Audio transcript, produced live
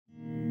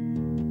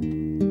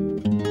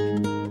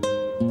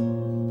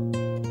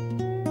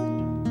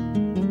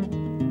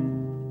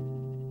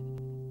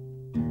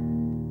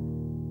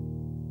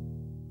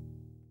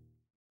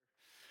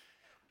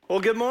Well,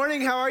 good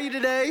morning. How are you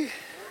today?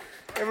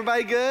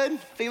 Everybody good?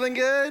 Feeling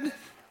good?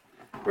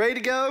 Ready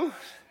to go?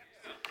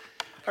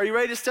 Are you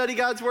ready to study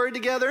God's Word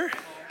together?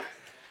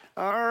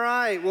 All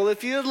right. Well,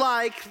 if you'd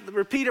like,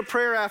 repeat a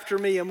prayer after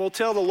me, and we'll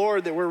tell the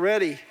Lord that we're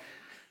ready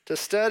to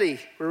study.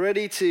 We're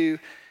ready to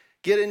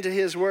get into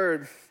His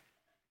Word.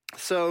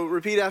 So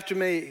repeat after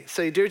me.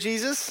 Say, Dear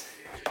Jesus,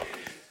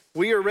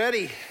 we are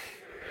ready.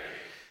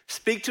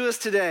 Speak to us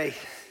today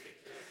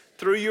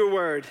through your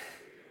Word.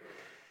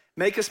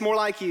 Make us more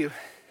like you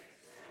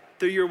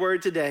through your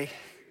Word today.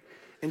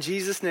 In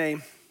Jesus'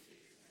 name,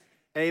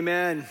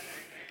 amen.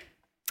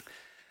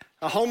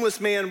 A homeless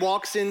man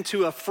walks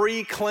into a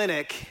free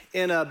clinic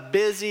in a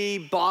busy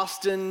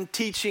Boston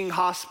teaching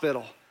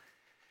hospital.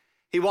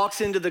 He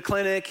walks into the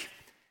clinic,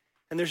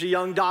 and there's a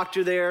young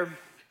doctor there.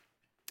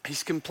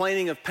 He's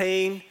complaining of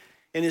pain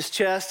in his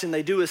chest, and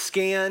they do a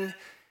scan,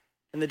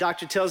 and the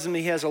doctor tells him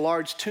he has a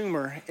large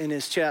tumor in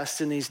his chest,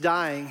 and he's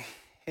dying.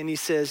 And he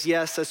says,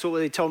 yes, that's what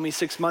they told me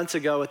 6 months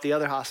ago at the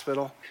other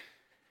hospital.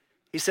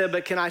 He said,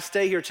 but can I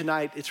stay here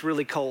tonight? It's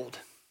really cold.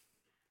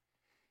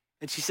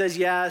 And she says,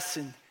 yes,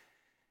 and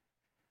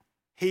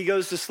he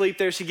goes to sleep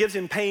there. She gives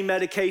him pain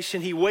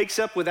medication. He wakes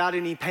up without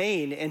any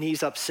pain, and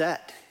he's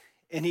upset.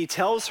 And he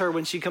tells her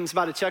when she comes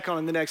by to check on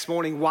him the next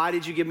morning, why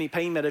did you give me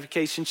pain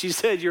medication? She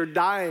said, you're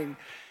dying.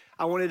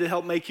 I wanted to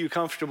help make you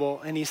comfortable.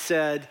 And he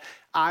said,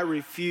 I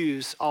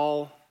refuse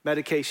all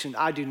medication.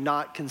 I do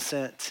not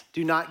consent.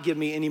 Do not give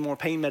me any more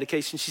pain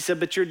medication. She said,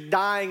 but you're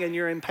dying and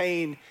you're in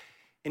pain.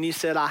 And he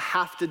said, I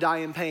have to die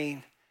in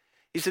pain.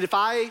 He said, if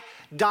I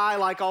die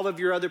like all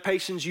of your other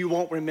patients, you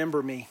won't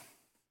remember me.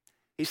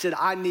 He said,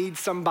 I need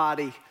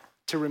somebody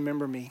to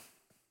remember me.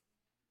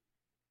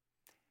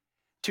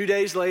 2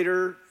 days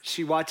later,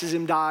 she watches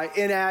him die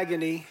in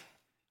agony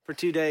for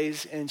 2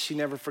 days, and she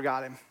never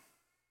forgot him.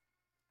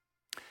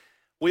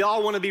 We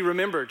all want to be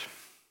remembered.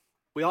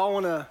 We all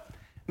want to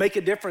make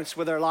a difference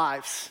with our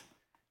lives.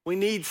 We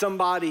need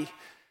somebody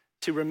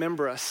to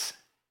remember us.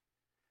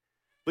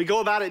 We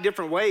go about it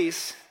different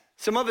ways.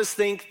 Some of us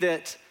think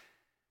that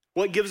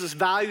what gives us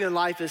value in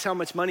life is how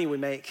much money we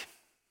make.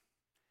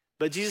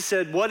 But Jesus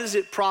said, what does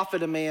it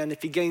profit a man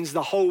if he gains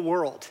the whole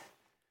world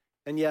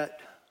and yet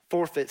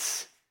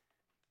forfeits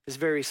his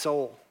very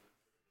soul?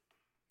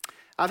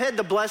 I've had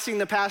the blessing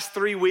the past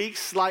 3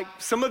 weeks, like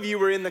some of you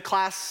were in the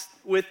class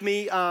with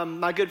me.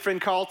 My good friend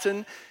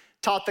Carlton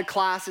taught the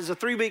class. It's a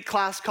 3-week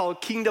class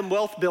called Kingdom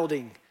Wealth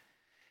Building.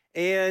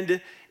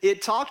 And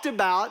it talked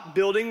about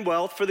building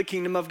wealth for the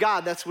kingdom of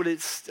God. That's what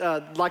it's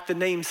like the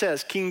name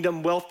says,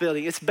 Kingdom Wealth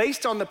Building. It's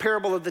based on the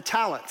parable of the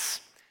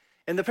talents.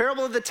 In the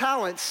parable of the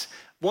talents,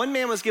 one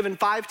man was given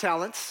 5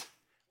 talents,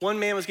 one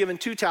man was given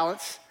 2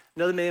 talents,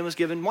 another man was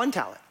given 1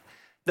 talent.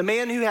 The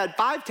man who had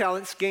 5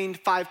 talents gained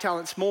 5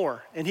 talents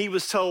more, and he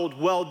was told,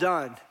 well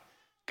done,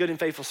 good and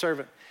faithful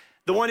servant.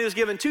 The one who was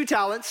given 2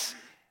 talents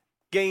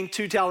gained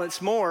 2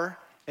 talents more,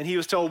 and he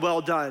was told,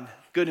 well done,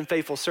 good and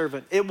faithful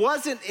servant. It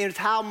wasn't in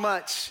how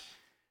much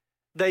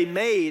they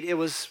made, it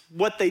was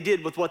what they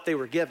did with what they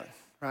were given,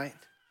 right?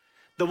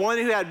 The one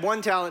who had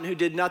 1 talent who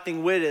did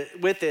nothing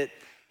with it,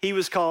 he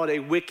was called a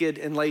wicked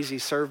and lazy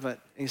servant.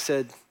 He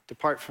said,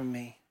 depart from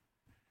me.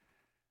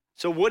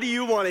 So what do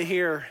you want to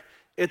hear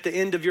at the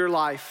end of your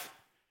life?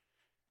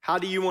 How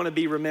do you want to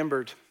be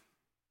remembered?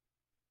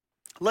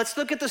 Let's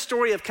look at the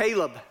story of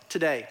Caleb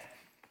today.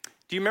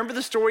 Do you remember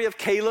the story of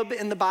Caleb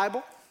in the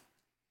Bible?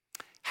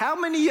 How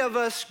many of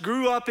us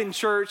grew up in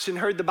church and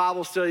heard the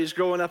Bible studies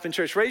growing up in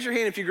church? Raise your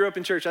hand if you grew up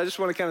in church. I just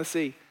want to kind of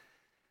see.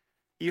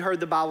 You heard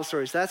the Bible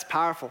stories. That's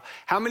powerful.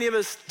 How many of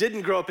us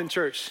didn't grow up in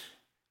church?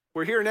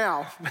 We're here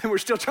now, and we're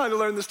still trying to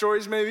learn the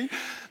stories maybe.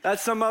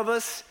 That's some of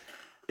us.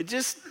 It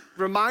just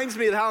reminds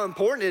me of how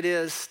important it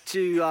is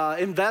to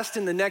invest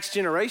in the next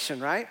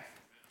generation, right?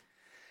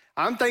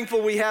 I'm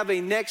thankful we have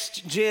a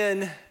next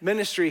gen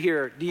ministry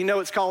here. Do you know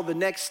it's called the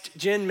Next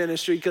Gen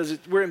Ministry? Because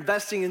we're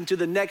investing into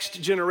the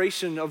next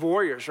generation of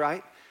warriors,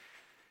 right?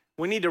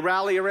 We need to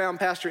rally around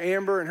Pastor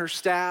Amber and her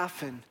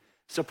staff and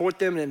support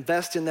them and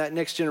invest in that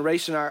next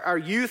generation. Our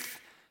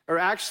youth are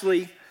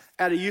actually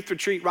at a youth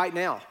retreat right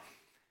now.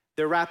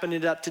 They're wrapping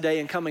it up today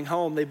and coming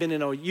home. They've been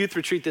in a youth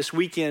retreat this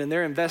weekend, and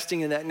they're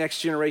investing in that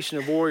next generation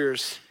of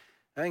warriors.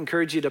 I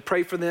encourage you to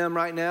pray for them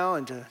right now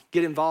and to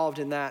get involved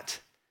in that.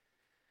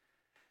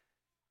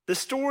 The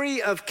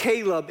story of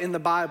Caleb in the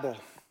Bible.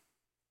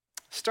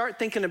 Start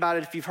thinking about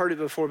it if you've heard it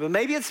before, but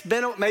maybe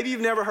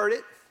you've never heard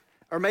it,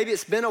 or maybe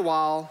it's been a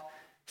while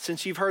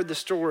since you've heard the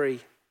story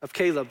of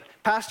Caleb.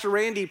 Pastor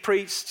Randy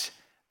preached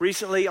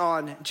recently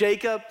on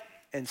Jacob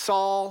and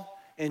Saul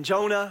and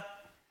Jonah.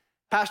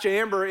 Pastor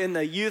Amber in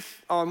the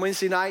youth on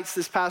Wednesday nights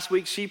this past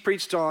week, she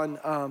preached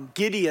on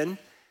Gideon.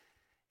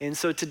 And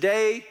so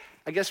today,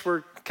 I guess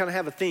we're kind of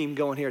have a theme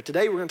going here.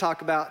 Today we're going to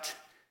talk about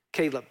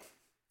Caleb.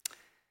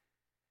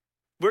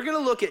 We're going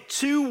to look at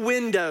 2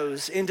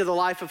 windows into the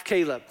life of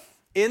Caleb.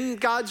 In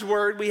God's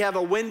word, we have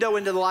a window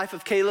into the life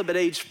of Caleb at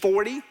age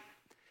 40,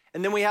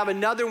 and then we have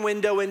another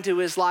window into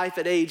his life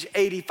at age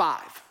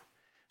 85.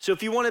 So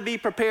if you want to be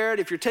prepared,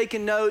 if you're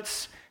taking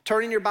notes,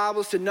 turn in your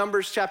Bibles to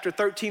Numbers chapter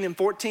 13 and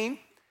 14.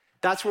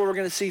 That's where we're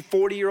going to see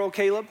 40-year-old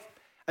Caleb.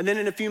 And then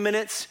in a few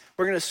minutes,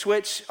 we're going to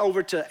switch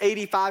over to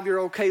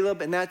 85-year-old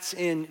Caleb, and that's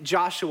in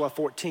Joshua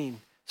 14.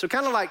 So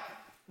kind of like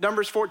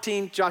Numbers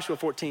 14, Joshua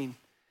 14.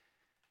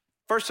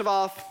 First of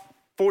all,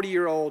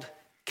 40-year-old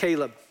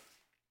Caleb.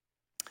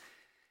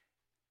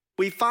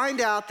 We find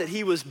out that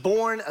he was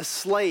born a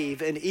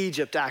slave in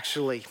Egypt,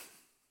 actually.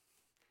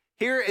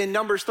 Here in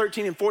Numbers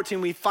 13 and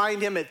 14, we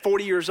find him at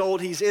 40 years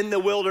old. He's in the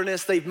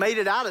wilderness. They've made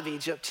it out of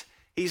Egypt.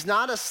 He's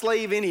not a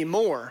slave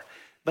anymore,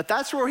 but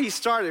that's where he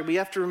started. We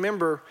have to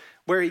remember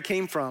where he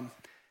came from.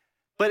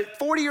 But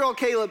 40-year-old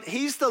Caleb,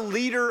 he's the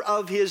leader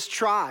of his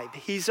tribe.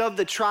 He's of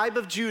the tribe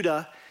of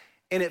Judah,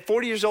 and at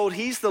 40 years old,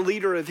 he's the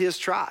leader of his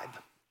tribe.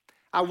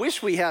 I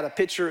wish we had a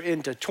picture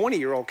into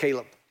 20-year-old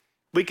Caleb.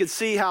 We could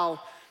see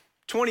how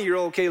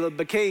 20-year-old Caleb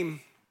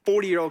became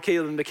 40-year-old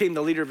Caleb and became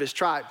the leader of his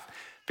tribe.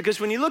 Because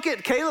when you look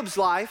at Caleb's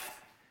life,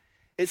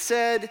 it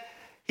said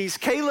he's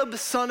Caleb,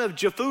 son of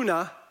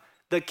Jephunneh,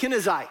 the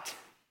Kenizzite.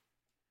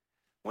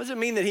 What does it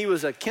mean that he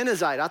was a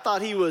Kenizzite? I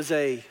thought he was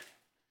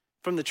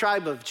from the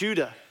tribe of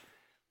Judah.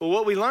 Well,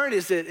 what we learned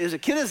is that as a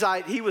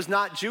Kenizzite, he was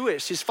not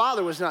Jewish. His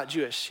father was not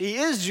Jewish. He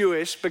is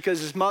Jewish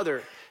because his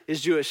mother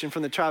is Jewish and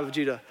from the tribe of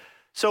Judah.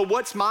 So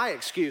what's my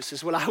excuse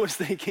is what I was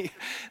thinking.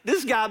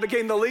 This guy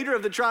became the leader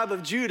of the tribe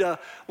of Judah,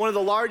 one of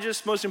the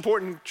largest, most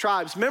important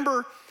tribes.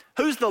 Remember,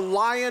 who's the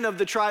lion of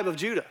the tribe of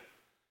Judah?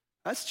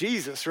 That's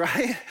Jesus,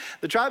 right?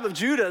 The tribe of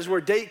Judah is where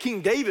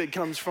King David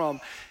comes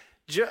from.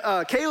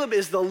 Caleb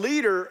is the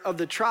leader of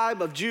the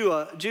tribe of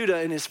Judah,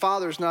 and his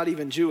father's not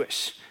even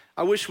Jewish.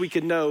 I wish we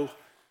could know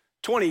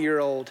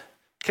 20-year-old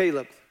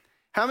Caleb.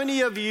 How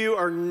many of you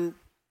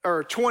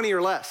are 20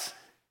 or less?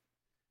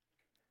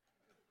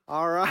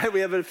 All right,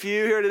 we have a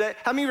few here today.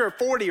 How many of you are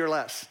 40 or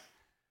less?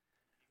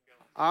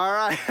 All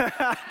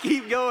right,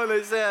 keep going,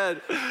 they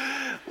said.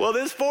 Well,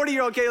 this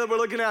 40-year-old Caleb we're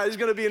looking at is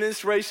going to be an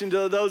inspiration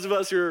to those of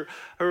us who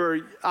are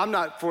I'm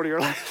not 40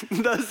 or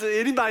less,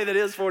 anybody that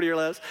is 40 or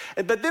less.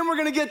 But then we're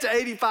going to get to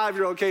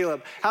 85-year-old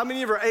Caleb. How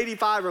many of you are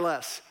 85 or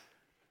less?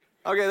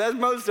 Okay, that's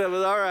most of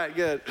us. All right,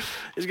 good.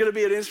 It's going to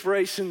be an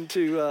inspiration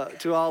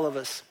to all of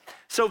us.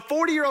 So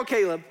 40-year-old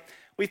Caleb,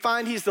 we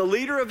find he's the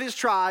leader of his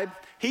tribe.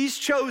 He's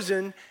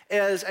chosen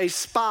as a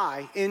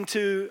spy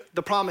into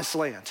the promised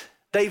land.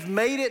 They've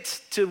made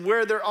it to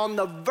where they're on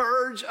the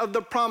verge of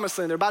the promised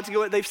land. They're about to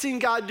go. They've seen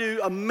God do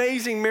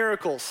amazing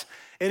miracles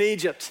in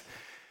Egypt.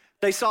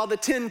 They saw the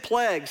 10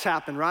 plagues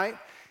happen, right?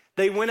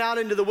 They went out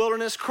into the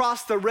wilderness,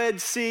 crossed the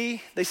Red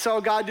Sea. They saw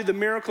God do the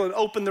miracle and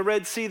open the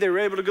Red Sea. They were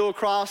able to go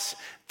across.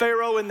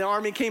 Pharaoh and the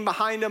army came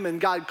behind them,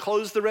 and God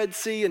closed the Red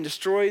Sea and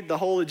destroyed the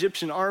whole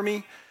Egyptian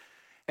army.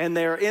 And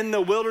they're in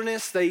the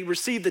wilderness. They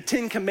received the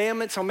 10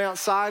 commandments on Mount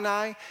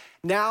Sinai.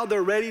 Now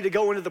they're ready to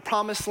go into the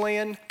promised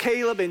land.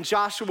 Caleb and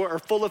Joshua are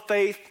full of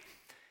faith.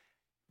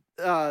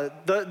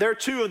 They're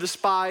two of the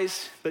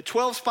spies, but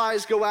 12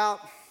 spies go out.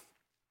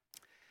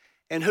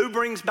 And who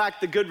brings back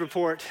the good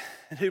report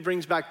and who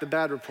brings back the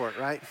bad report,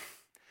 right?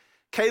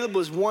 Caleb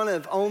was one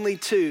of only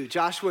two,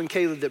 Joshua and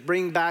Caleb, that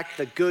bring back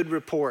the good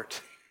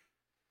report.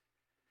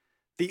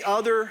 The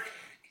other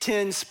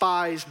 10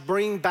 spies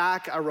bring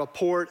back a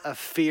report of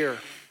fear.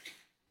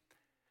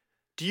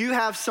 Do you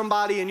have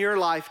somebody in your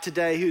life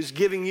today who's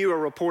giving you a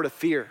report of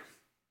fear?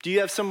 Do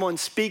you have someone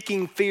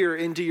speaking fear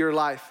into your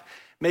life?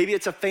 Maybe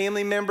it's a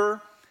family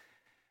member.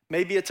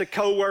 Maybe it's a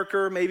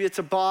coworker. Maybe it's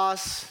a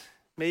boss.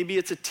 Maybe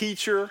it's a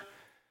teacher.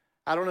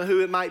 I don't know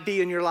who it might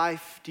be in your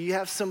life. Do you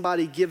have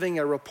somebody giving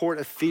a report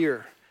of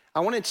fear?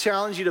 I want to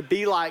challenge you to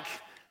be like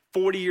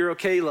 40-year-old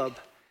Caleb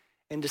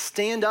and to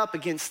stand up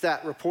against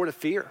that report of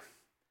fear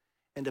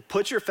and to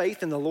put your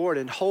faith in the Lord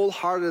and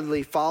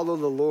wholeheartedly follow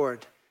the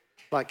Lord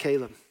like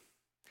Caleb.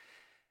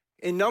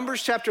 In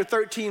Numbers chapter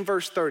 13,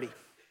 verse 30,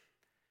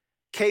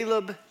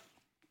 Caleb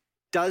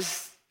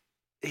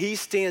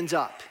stands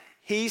up.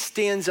 He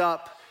stands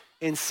up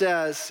and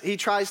says, he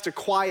tries to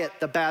quiet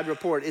the bad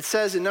report. It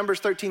says in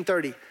Numbers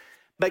 13:30,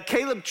 but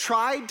Caleb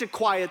tried to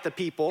quiet the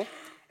people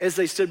as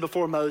they stood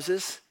before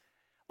Moses.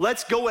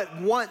 Let's go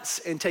at once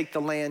and take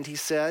the land, he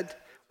said.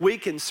 We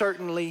can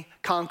certainly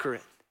conquer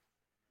it.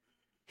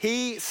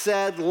 He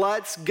said,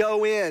 let's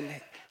go in.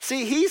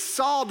 See, he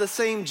saw the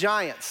same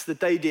giants that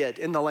they did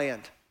in the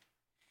land.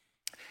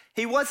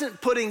 He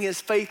wasn't putting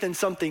his faith in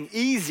something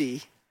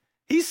easy.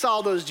 He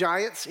saw those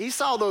giants. He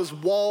saw those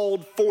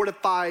walled,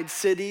 fortified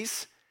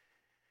cities.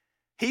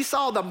 He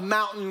saw the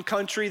mountain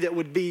country that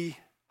would be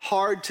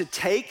hard to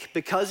take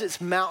because it's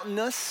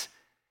mountainous,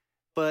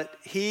 but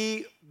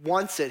he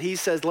wants it. He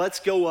says, let's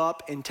go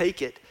up and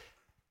take it.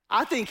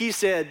 I think he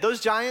said,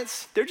 those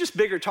giants, they're just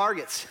bigger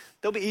targets.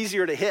 They'll be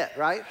easier to hit,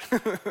 right?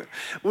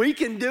 We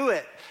can do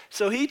it.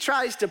 So he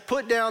tries to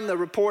put down the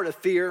report of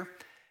fear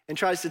and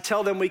tries to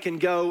tell them we can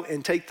go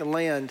and take the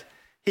land.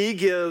 He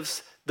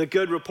gives the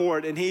good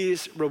report and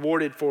he's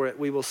rewarded for it,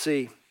 we will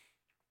see.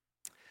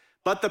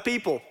 But the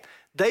people,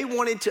 they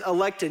wanted to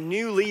elect a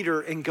new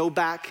leader and go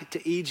back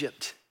to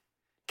Egypt.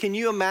 Can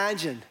you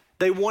imagine?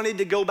 They wanted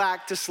to go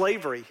back to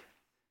slavery,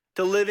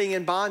 to living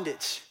in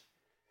bondage.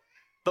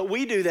 But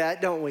we do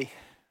that, don't we?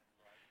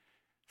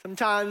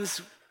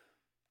 Sometimes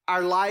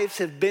our lives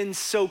have been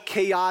so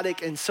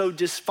chaotic and so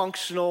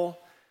dysfunctional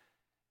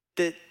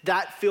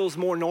that feels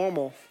more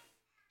normal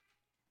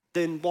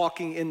than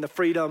walking in the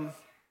freedom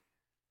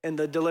and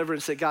the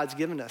deliverance that God's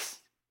given us.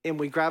 And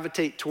we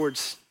gravitate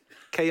towards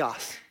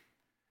chaos.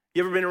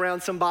 You ever been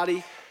around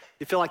somebody,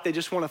 you feel like they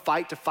just want to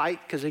fight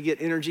because they get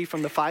energy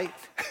from the fight?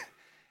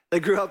 They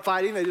grew up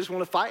fighting, they just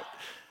want to fight.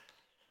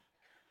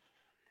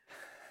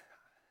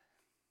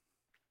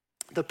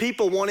 The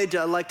people wanted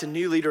to elect a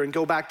new leader and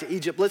go back to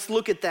Egypt. Let's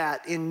look at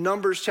that in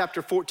Numbers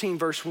chapter 14,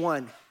 verse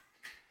 1.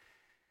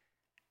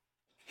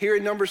 Here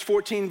in Numbers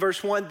 14,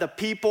 verse 1, the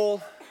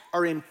people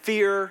are in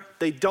fear.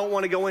 They don't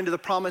want to go into the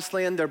promised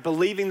land. They're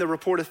believing the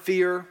report of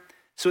fear.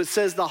 So it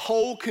says the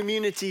whole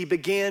community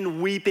began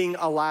weeping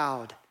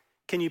aloud.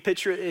 Can you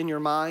picture it in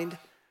your mind?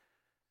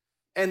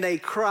 And they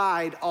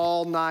cried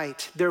all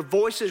night. Their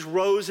voices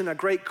rose in a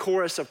great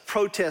chorus of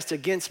protest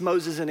against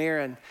Moses and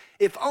Aaron.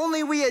 If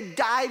only we had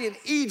died in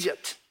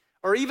Egypt,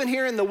 or even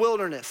here in the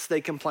wilderness,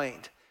 they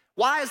complained.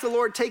 Why is the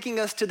Lord taking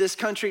us to this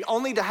country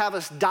only to have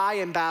us die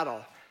in battle?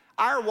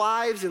 Our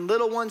wives and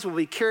little ones will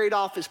be carried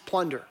off as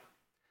plunder.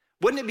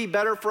 Wouldn't it be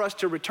better for us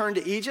to return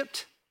to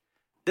Egypt?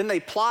 Then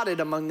they plotted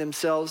among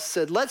themselves,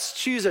 said, let's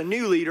choose a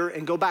new leader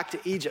and go back to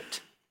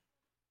Egypt.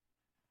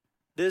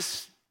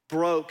 This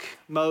broke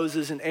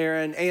Moses and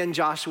Aaron and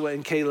Joshua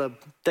and Caleb.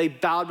 They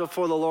bowed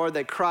before the Lord.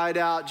 They cried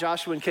out.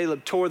 Joshua and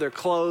Caleb tore their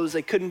clothes.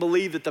 They couldn't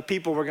believe that the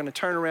people were going to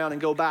turn around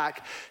and go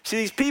back. See,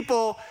 these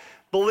people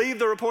believed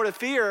the report of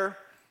fear,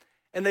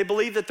 and they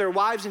believed that their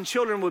wives and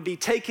children would be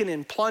taken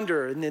in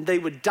plunder, and then they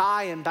would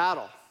die in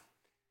battle.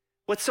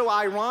 What's so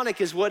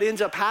ironic is what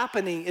ends up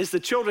happening is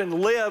the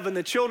children live and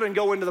the children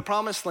go into the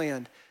promised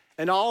land.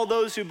 And all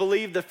those who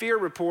believe the fear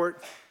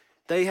report,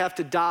 they have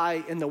to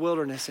die in the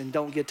wilderness and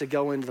don't get to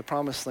go into the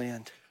promised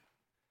land.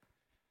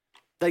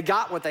 They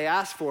got what they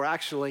asked for,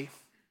 actually.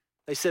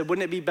 They said,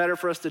 wouldn't it be better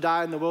for us to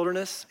die in the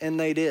wilderness? And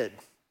they did.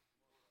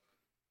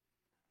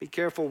 Be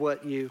careful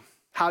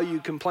how you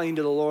complain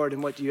to the Lord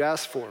and what you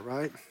ask for,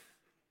 right?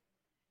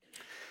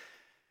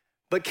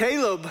 But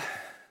Caleb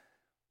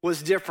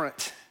was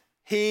different.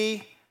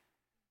 He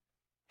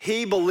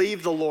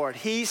believed the Lord.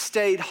 He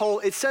stayed whole.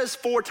 It says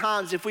 4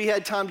 times, if we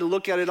had time to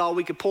look at it all,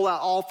 we could pull out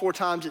all 4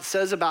 times it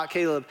says about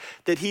Caleb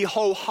that he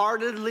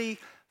wholeheartedly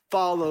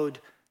followed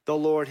the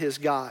Lord his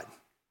God.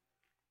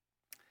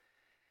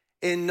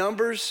 In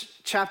Numbers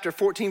chapter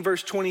 14,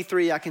 verse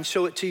 23, I can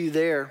show it to you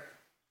there.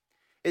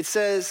 It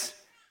says,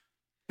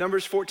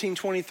 Numbers 14,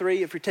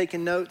 23, if you're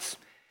taking notes,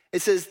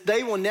 it says,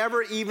 they will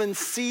never even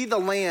see the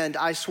land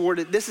I swore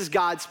to. This is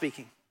God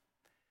speaking.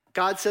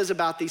 God says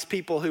about these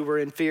people who were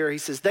in fear, he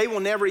says, they will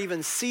never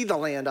even see the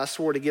land I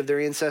swore to give their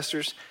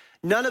ancestors.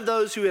 None of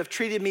those who have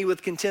treated me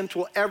with contempt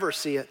will ever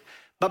see it.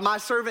 But my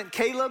servant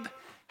Caleb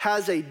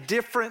has a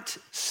different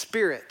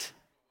spirit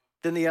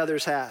than the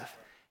others have.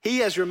 He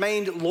has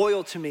remained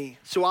loyal to me,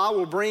 so I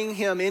will bring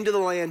him into the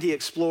land he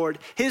explored.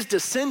 His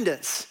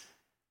descendants,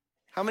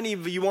 how many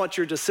of you want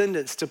your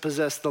descendants to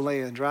possess the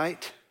land,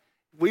 right?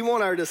 We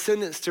want our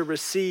descendants to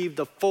receive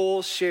the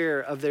full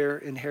share of their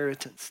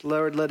inheritance.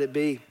 Lord, let it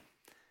be.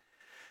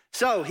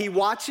 So he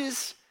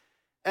watches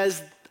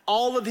as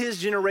all of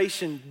his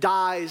generation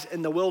dies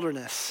in the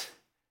wilderness.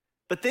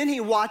 But then he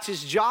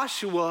watches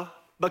Joshua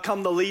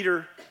become the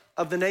leader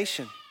of the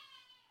nation.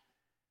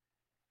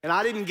 And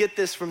I didn't get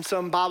this from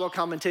some Bible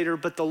commentator,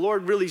 but the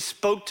Lord really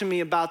spoke to me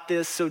about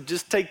this, so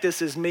just take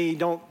this as me,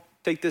 don't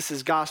take this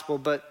as gospel.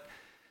 But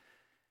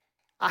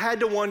I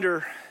had to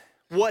wonder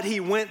what he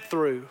went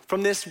through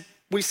from this.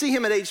 We see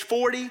him at age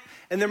 40,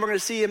 and then we're going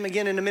to see him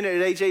again in a minute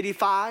at age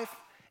 85,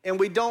 and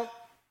we don't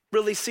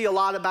really see a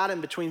lot about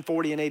him between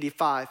 40 and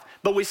 85,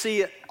 but we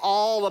see it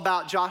all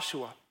about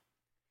Joshua.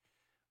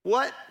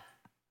 What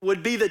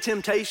would be the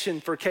temptation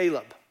for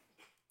Caleb?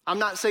 I'm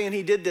not saying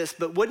he did this,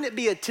 but wouldn't it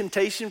be a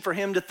temptation for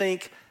him to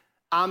think,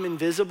 I'm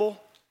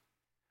invisible?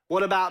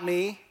 What about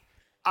me?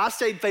 I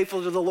stayed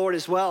faithful to the Lord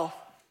as well.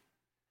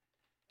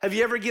 Have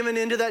you ever given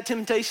into that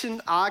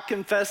temptation? I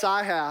confess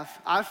I have.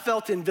 I've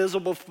felt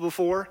invisible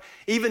before.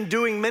 Even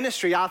doing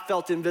ministry, I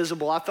felt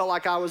invisible. I felt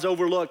like I was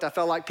overlooked. I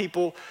felt like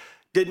people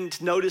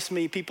didn't notice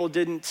me. People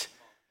didn't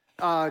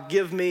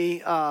give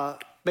me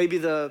maybe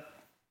the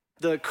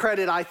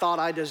credit I thought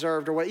I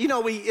deserved or what. You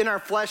know, in our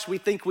flesh, we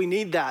think we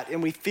need that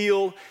and we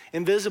feel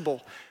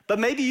invisible. But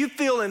maybe you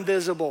feel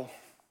invisible.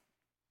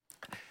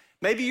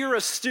 Maybe you're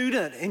a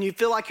student and you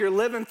feel like you're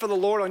living for the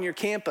Lord on your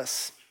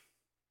campus,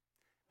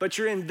 but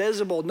you're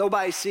invisible.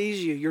 Nobody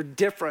sees you. You're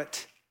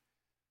different.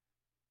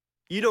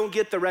 You don't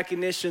get the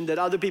recognition that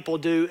other people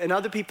do, and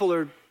other people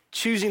are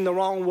choosing the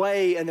wrong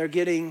way and they're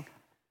getting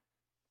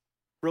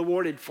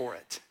rewarded for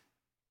it.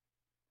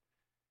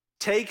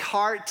 Take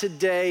heart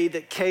today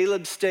that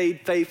Caleb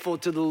stayed faithful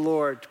to the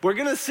Lord. We're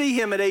going to see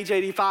him at age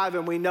 85,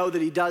 and we know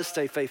that he does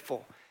stay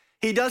faithful.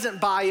 He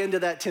doesn't buy into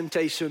that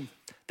temptation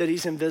that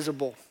he's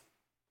invisible.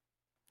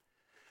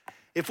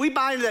 If we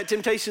buy into that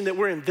temptation that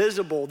we're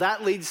invisible,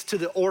 that leads to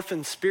the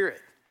orphan spirit.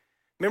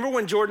 Remember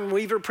when Jordan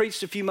Weaver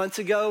preached a few months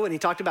ago and he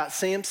talked about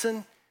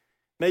Samson?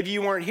 Maybe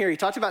you weren't here. He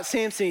talked about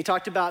Samson. He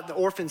talked about the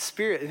orphan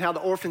spirit and how the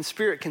orphan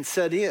spirit can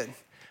set in.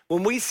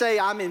 When we say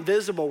I'm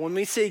invisible, when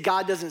we say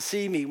God doesn't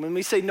see me, when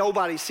we say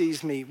nobody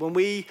sees me, when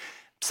we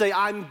say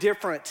I'm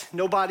different,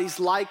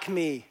 nobody's like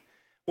me,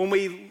 when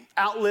we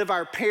outlive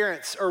our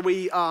parents or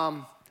we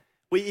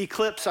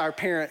eclipse our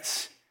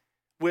parents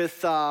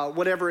with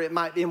whatever it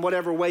might be, in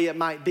whatever way it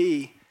might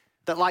be,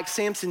 that like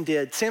Samson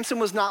did. Samson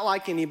was not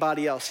like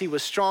anybody else. He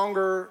was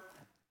stronger,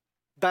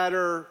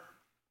 better,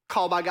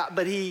 called by God,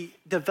 but he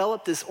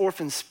developed this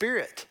orphan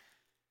spirit.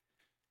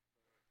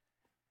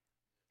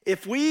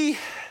 If we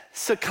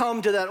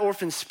succumb to that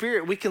orphan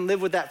spirit, we can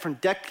live with that for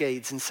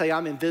decades and say,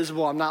 I'm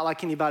invisible, I'm not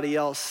like anybody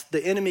else.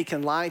 The enemy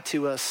can lie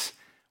to us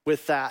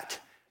with that.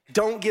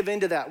 Don't give in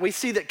to that. We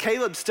see that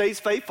Caleb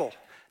stays faithful.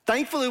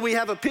 Thankfully, we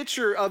have a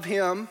picture of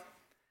him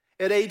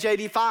at age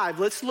 85.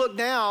 Let's look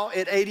now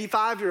at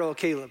 85-year-old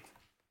Caleb.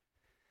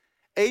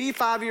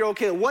 85-year-old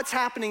Caleb. What's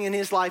happening in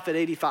his life at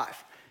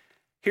 85?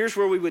 Here's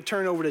where we would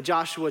turn over to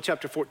Joshua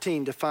chapter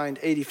 14 to find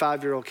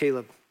 85-year-old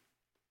Caleb.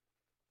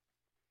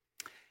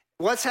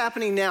 What's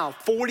happening now,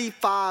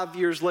 45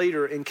 years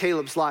later in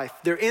Caleb's life?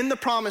 They're in the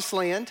promised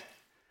land.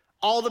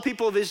 All the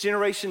people of his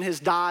generation has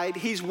died.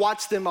 He's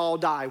watched them all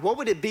die. What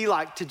would it be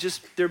like to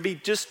there be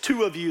just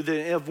two of you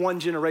of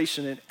one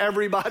generation and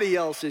everybody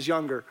else is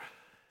younger?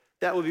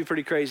 That would be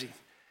pretty crazy.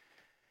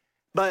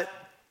 But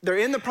they're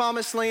in the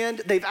promised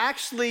land. They've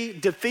actually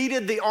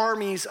defeated the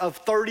armies of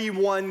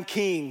 31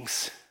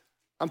 kings.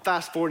 I'm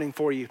fast forwarding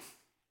for you.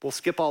 We'll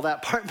skip all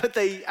that part, but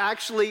they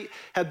actually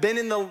have been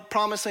in the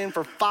promised land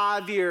for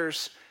 5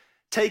 years,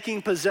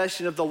 taking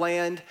possession of the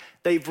land.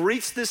 They've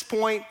reached this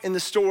point in the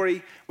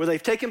story where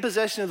they've taken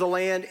possession of the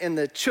land and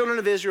the children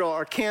of Israel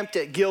are camped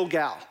at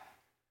Gilgal.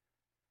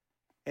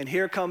 And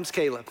here comes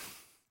Caleb.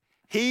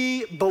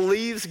 He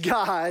believes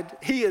God.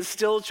 He is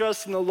still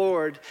trusting the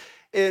Lord.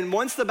 And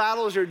once the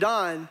battles are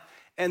done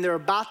and they're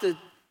about to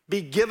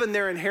be given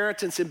their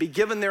inheritance and be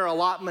given their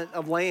allotment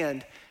of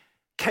land,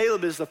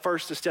 Caleb is the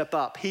first to step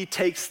up. He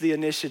takes the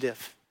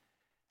initiative.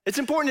 It's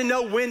important to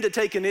know when to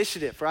take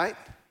initiative, right?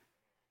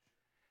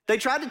 They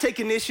tried to take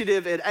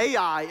initiative at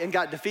Ai and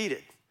got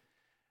defeated.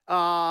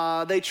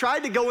 They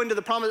tried to go into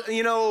the promise,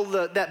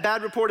 that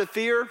bad report of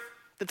fear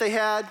that they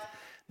had.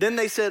 Then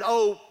they said,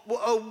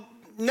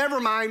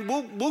 never mind,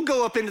 we'll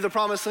go up into the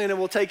promised land and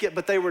we'll take it,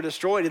 but they were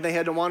destroyed and they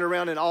had to wander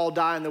around and all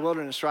die in the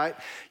wilderness, right?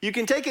 You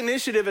can take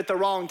initiative at the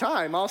wrong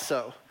time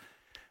also.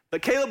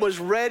 But Caleb was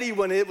ready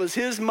when it was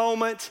his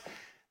moment.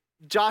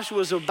 Joshua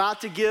was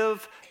about to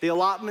give the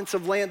allotments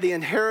of land, the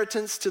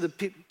inheritance to the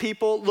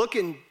people. Look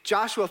in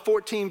Joshua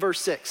 14, verse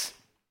 6.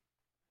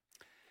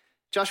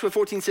 Joshua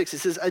 14, 6, it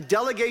says, a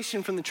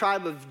delegation from the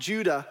tribe of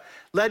Judah,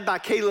 led by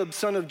Caleb,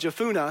 son of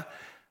Jephunneh,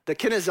 the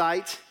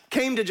Kenizzite,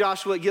 came to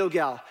Joshua at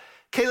Gilgal.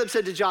 Caleb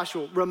said to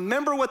Joshua,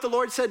 remember what the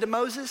Lord said to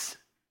Moses?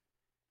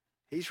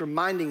 He's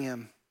reminding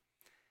him.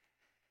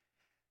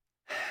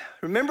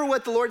 Remember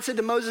what the Lord said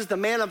to Moses, the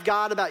man of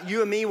God, about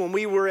you and me when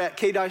we were at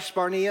Kadesh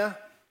Barnea?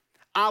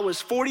 I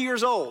was 40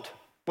 years old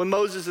when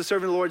Moses, the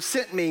servant of the Lord,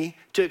 sent me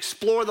to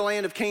explore the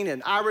land of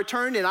Canaan. I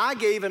returned and I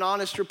gave an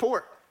honest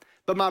report.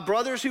 But my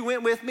brothers who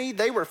went with me,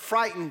 they were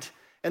frightened,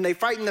 and they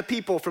frightened the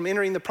people from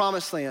entering the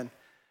promised land.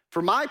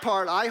 For my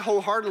part, I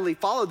wholeheartedly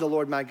followed the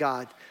Lord my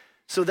God.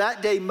 So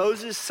that day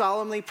Moses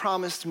solemnly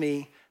promised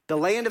me, the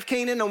land of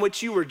Canaan on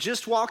which you were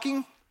just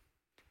walking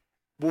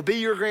will be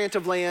your grant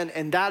of land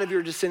and that of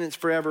your descendants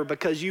forever,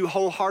 because you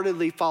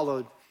wholeheartedly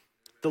followed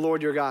the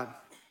Lord your God.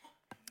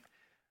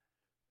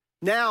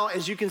 Now,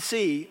 as you can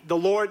see, the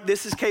Lord,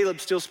 this is Caleb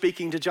still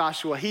speaking to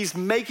Joshua. He's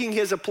making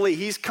his a plea.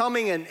 He's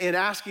coming and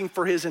asking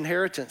for his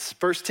inheritance.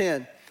 Verse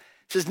 10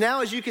 says,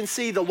 now as you can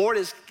see, the Lord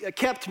has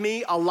kept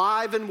me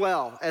alive and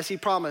well, as he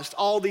promised,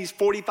 all these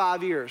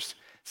 45 years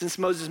since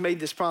Moses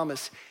made this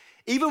promise.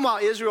 Even while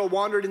Israel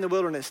wandered in the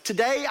wilderness.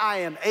 Today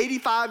I am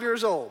 85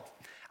 years old.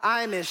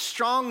 I am as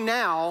strong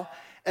now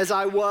as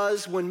I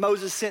was when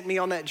Moses sent me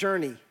on that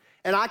journey.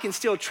 And I can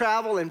still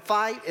travel and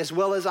fight as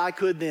well as I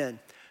could then.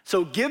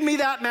 So give me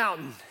that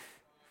mountain.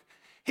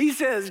 He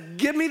says,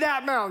 give me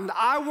that mountain.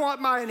 I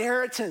want my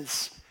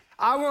inheritance.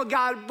 I want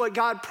what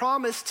God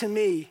promised to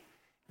me.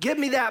 Give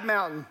me that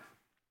mountain.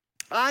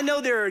 I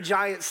know there are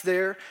giants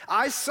there.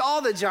 I saw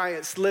the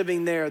giants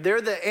living there.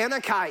 They're the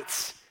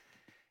Anakites.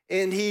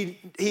 And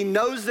he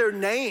knows their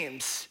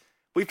names.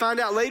 We find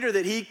out later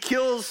that he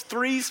kills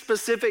 3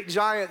 specific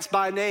giants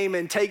by name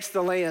and takes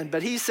the land.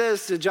 But he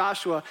says to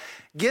Joshua,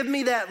 give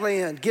me that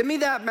land. Give me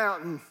that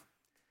mountain.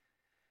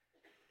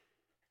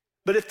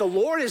 But if the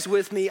Lord is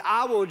with me,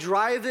 I will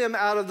drive them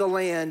out of the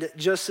land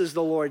just as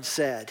the Lord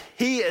said.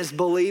 He is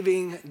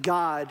believing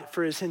God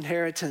for his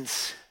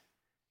inheritance.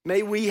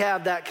 May we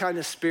have that kind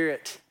of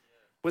spirit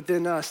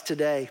within us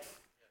today.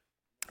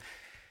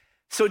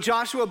 So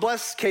Joshua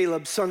blessed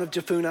Caleb, son of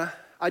Jephunneh.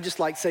 I just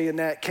like saying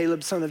that,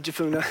 Caleb, son of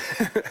Jephunneh.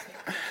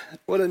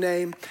 What a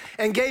name.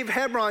 And gave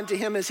Hebron to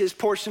him as his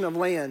portion of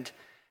land.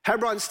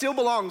 Hebron still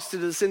belongs to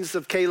the descendants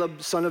of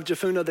Caleb, son of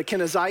Jephunneh, the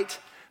Kenizzite,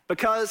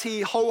 because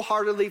he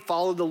wholeheartedly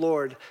followed the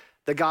Lord,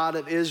 the God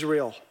of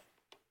Israel.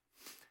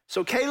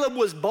 So Caleb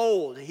was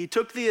bold. He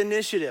took the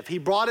initiative. He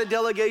brought a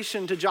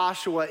delegation to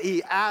Joshua.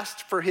 He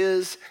asked for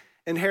his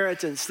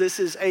inheritance. This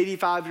is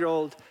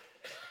 85-year-old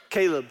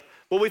Caleb.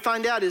 What we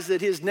find out is that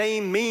his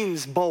name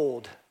means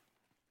bold.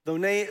 The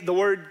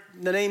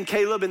name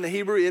Caleb in the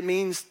Hebrew, it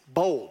means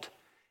bold.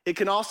 It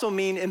can also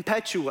mean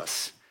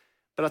impetuous.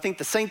 But I think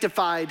the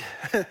sanctified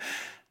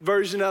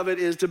version of it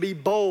is to be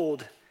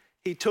bold.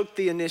 He took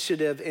the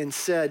initiative and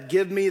said,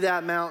 "Give me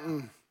that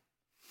mountain."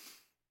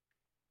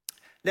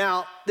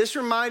 Now, this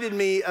reminded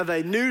me of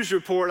a news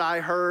report I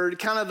heard,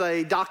 kind of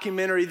a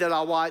documentary that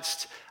I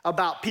watched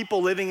about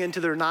people living into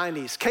their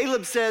 90s.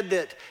 Caleb said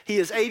that he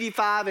is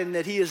 85 and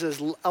that he is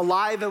as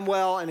alive and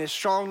well and as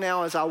strong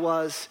now as I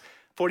was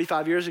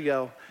 45 years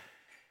ago.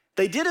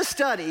 They did a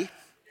study.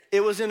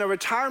 It was in a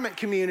retirement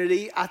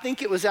community. I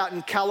think it was out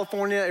in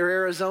California or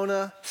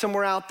Arizona,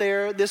 somewhere out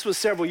there. This was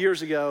several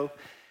years ago.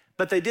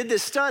 But they did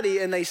this study,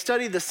 and they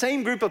studied the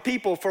same group of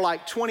people for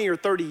like 20 or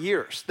 30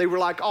 years. They were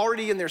like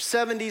already in their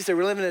 70s. They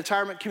were living in a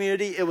retirement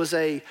community. It was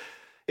a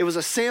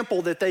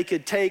sample that they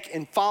could take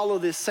and follow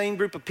this same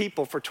group of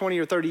people for 20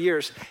 or 30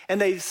 years. And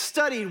they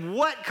studied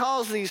what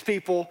caused these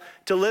people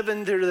to live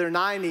into their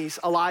 90s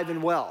alive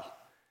and well.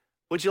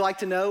 Would you like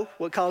to know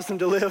what caused them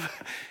to live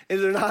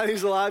into their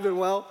 90s alive and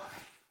well?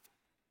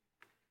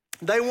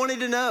 They wanted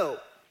to know.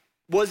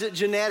 Was it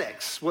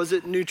genetics? Was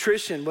it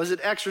nutrition? Was it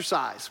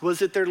exercise?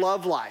 Was it their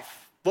love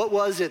life? What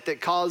was it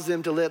that caused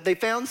them to live? They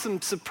found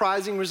some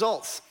surprising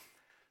results,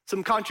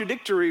 some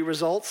contradictory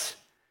results,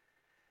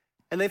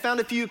 and they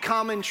found a few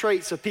common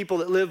traits of people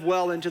that live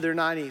well into their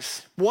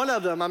 90s. One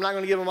of them, I'm not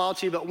going to give them all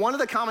to you, but one of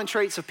the common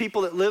traits of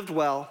people that lived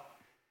well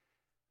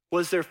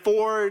was their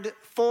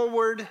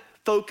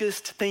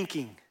forward-focused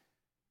thinking.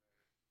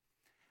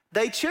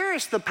 They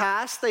cherished the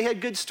past. They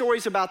had good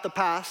stories about the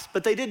past,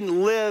 but they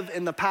didn't live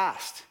in the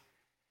past.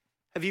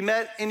 Have you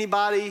met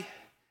anybody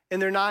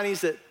in their 90s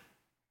that,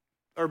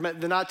 or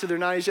they're not to their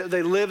 90s yet,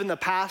 they live in the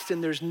past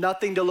and there's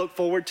nothing to look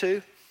forward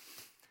to?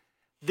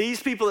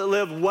 These people that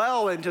live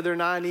well into their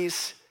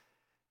 90s,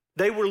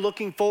 they were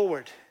looking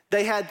forward.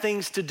 They had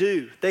things to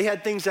do. They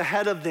had things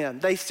ahead of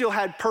them. They still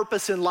had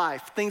purpose in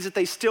life, things that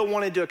they still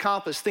wanted to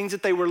accomplish, things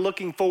that they were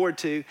looking forward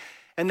to.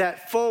 And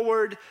that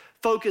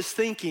forward-focused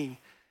thinking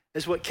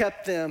is what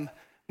kept them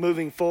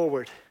moving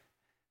forward.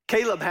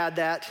 Caleb had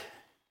that.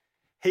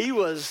 He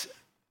was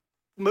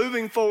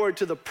moving forward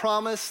to the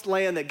promised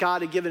land that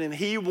God had given him.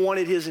 He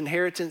wanted his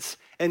inheritance,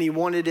 and he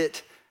wanted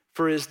it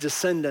for his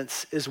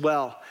descendants as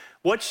well.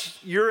 What's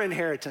your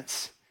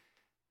inheritance?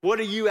 What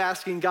are you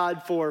asking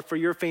God for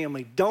your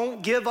family?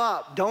 Don't give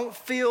up. Don't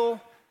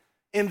feel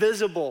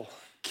invisible.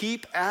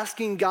 Keep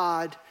asking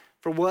God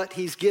for what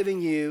he's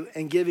giving you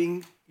and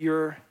giving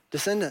your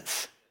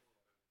descendants.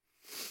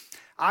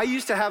 I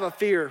used to have a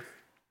fear.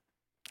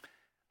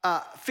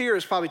 Fear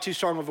is probably too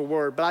strong of a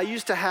word, but I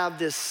used to have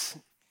this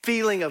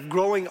feeling of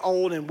growing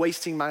old and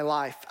wasting my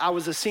life. I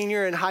was a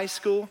senior in high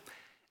school,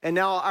 and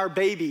now our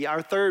baby,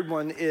 our third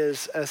one,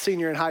 is a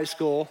senior in high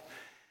school.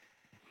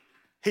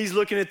 He's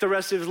looking at the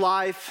rest of his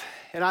life,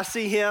 and I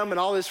see him and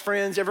all his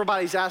friends.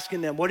 Everybody's asking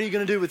them, what are you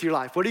going to do with your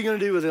life? What are you going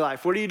to do with your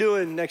life? What are you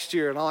doing next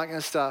year? And all that kind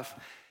of stuff.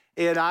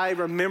 And I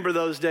remember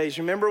those days.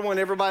 Remember when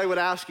everybody would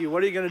ask you,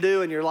 what are you going to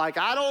do? And you're like,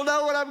 I don't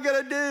know what I'm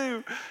going to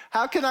do.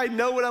 How can I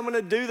know what I'm going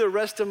to do the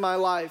rest of my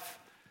life?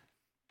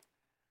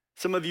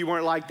 Some of you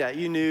weren't like that.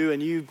 You knew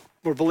and you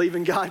were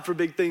believing God for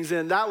big things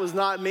then. That was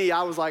not me.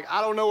 I was like, I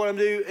don't know what I'm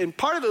going to do. And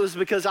part of it was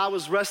because I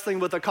was wrestling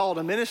with a call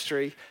to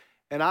ministry,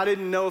 and I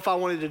didn't know if I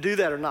wanted to do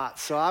that or not.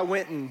 So I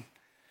went and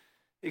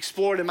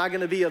explored, am I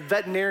going to be a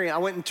veterinarian? I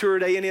went and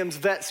toured A&M's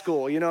vet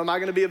school. Am I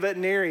going to be a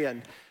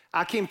veterinarian?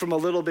 I came from a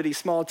little bitty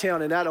small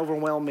town, and that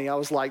overwhelmed me. I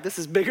was like, this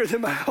is bigger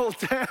than my whole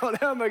town.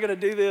 How am I going to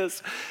do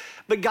this?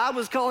 But God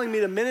was calling me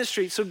to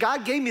ministry. So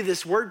God gave me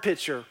this word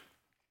picture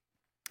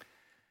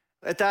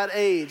at that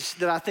age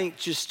that I think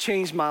just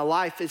changed my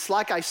life. It's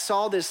like I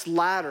saw this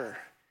ladder,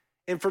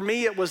 and for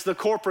me, it was the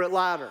corporate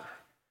ladder.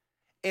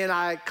 And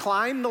I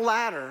climbed the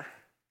ladder,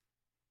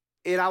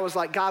 and I was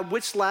like, God,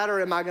 which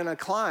ladder am I going to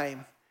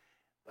climb?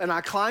 And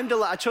I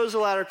chose a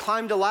ladder,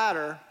 climbed a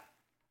ladder.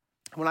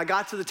 When I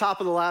got to the top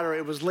of the ladder,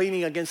 it was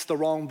leaning against the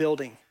wrong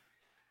building,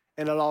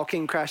 and it all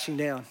came crashing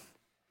down.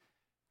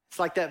 It's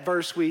like that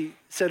verse we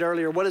said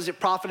earlier, what does it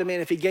profit a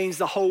man if he gains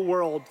the whole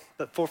world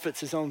but forfeits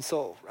his own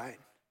soul, right?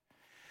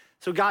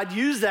 So God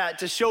used that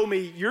to show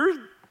me,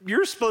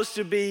 you're supposed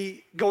to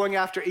be going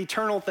after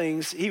eternal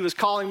things. He was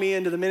calling me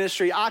into the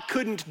ministry. I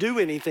couldn't do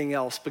anything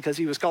else because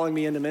he was calling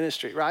me into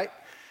ministry, right?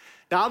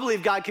 Now, I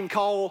believe God can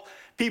call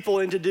people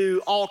in to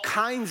do all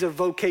kinds of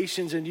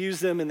vocations and use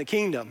them in the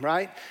kingdom,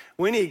 right?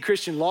 We need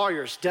Christian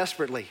lawyers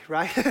desperately,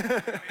 right?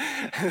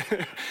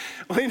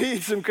 We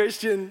need some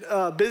Christian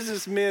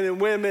businessmen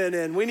and women,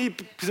 and we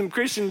need some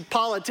Christian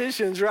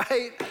politicians,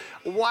 right?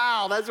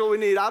 Wow, that's what we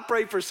need. I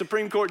pray for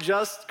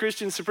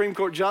Christian Supreme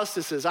Court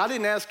justices. I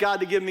didn't ask God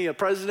to give me a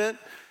president.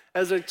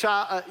 As a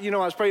child, I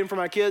was praying for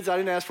my kids. I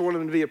didn't ask for one of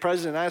them to be a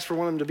president. I asked for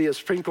one of them to be a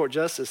Supreme Court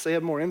justice. They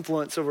have more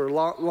influence over a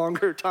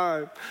longer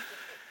time.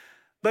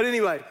 But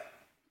anyway,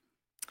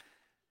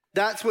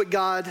 That's what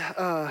God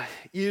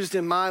used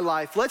in my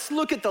life. Let's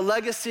look at the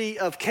legacy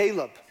of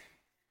Caleb.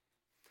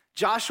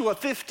 Joshua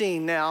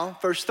 15 now,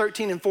 verse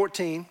 13 and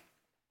 14.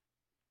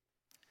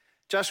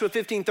 Joshua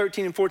 15,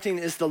 13 and 14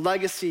 is the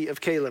legacy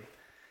of Caleb.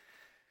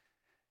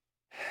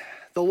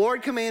 The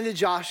Lord commanded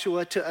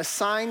Joshua to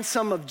assign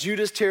some of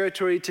Judah's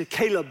territory to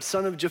Caleb,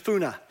 son of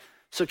Jephunneh.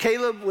 So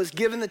Caleb was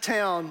given the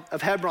town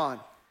of Hebron.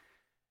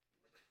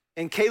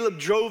 And Caleb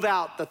drove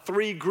out the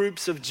three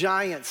groups of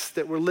giants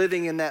that were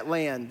living in that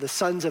land, the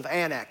sons of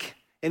Anak.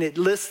 And it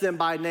lists them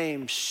by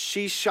name,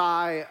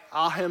 Sheshai,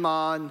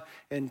 Ahiman,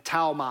 and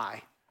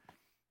Talmai.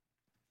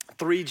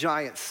 Three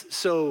giants.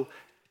 So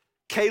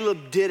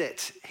Caleb did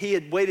it. He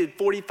had waited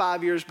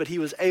 45 years, but he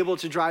was able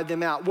to drive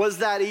them out. Was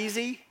that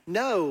easy?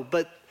 No,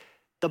 but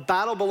the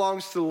battle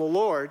belongs to the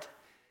Lord,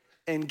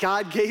 and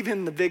God gave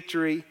him the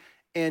victory,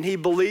 and he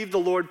believed the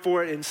Lord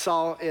for it and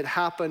saw it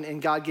happen,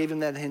 and God gave him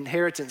that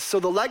inheritance. So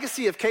the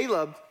legacy of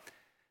Caleb,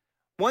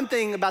 one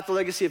thing about the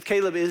legacy of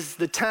Caleb is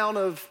the town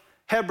of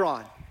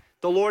Hebron.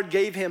 The Lord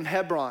gave him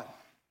Hebron.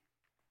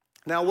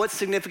 Now, what's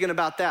significant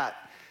about that?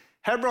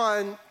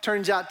 Hebron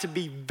turns out to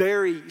be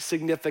very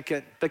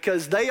significant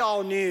because they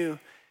all knew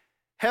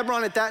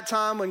Hebron at that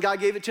time when God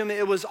gave it to him,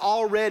 it was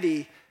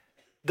already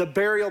the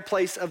burial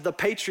place of the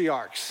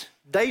patriarchs.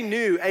 They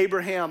knew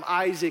Abraham,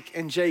 Isaac,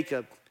 and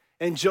Jacob,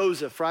 and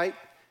Joseph, right?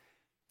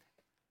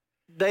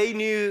 They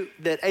knew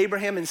that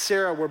Abraham and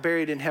Sarah were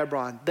buried in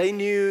Hebron. They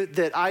knew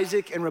that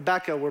Isaac and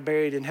Rebekah were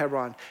buried in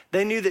Hebron.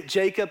 They knew that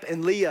Jacob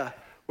and Leah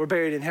were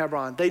buried in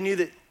Hebron. They knew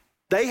that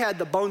they had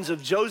the bones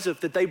of Joseph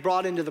that they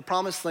brought into the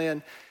promised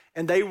land,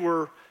 and they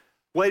were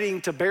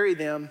waiting to bury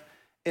them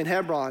in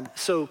Hebron.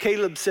 So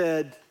Caleb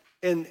said,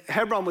 and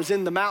Hebron was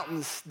in the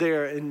mountains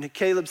there, and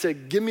Caleb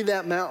said, give me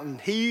that mountain.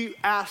 He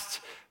asked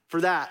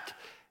for that,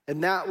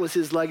 and that was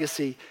his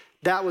legacy.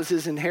 That was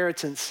his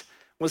inheritance,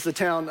 was the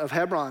town of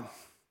Hebron.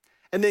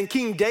 And then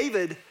King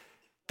David,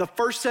 the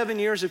first 7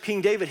 years of King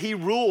David, he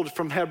ruled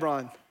from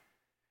Hebron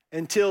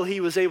until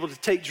he was able to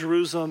take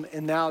Jerusalem,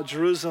 and now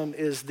Jerusalem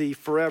is the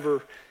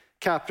forever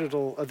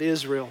capital of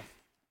Israel.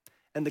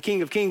 And the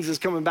King of Kings is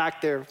coming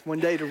back there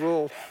one day to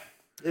rule.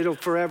 It'll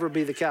forever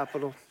be the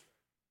capital.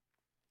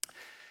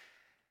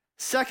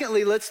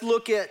 Secondly, let's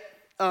look at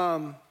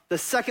the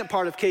second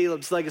part of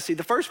Caleb's legacy.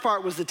 The first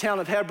part was the town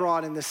of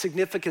Hebron and the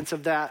significance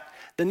of that.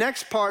 The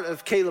next part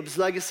of Caleb's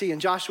legacy in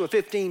Joshua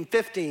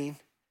 15:15,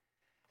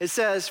 it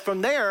says,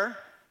 from there,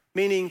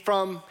 meaning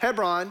from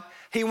Hebron,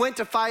 he went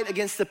to fight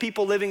against the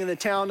people living in the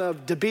town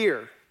of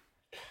Debir.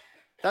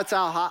 That's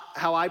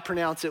how I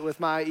pronounce it with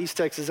my East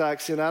Texas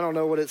accent. I don't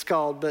know what it's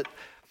called, but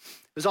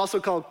it was also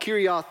called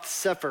Kirjath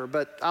Sepher,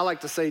 but I like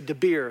to say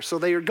Debir. So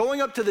they are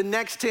going up to the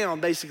next town,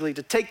 basically,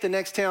 to take the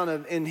next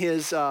town in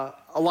his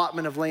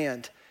allotment of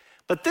land.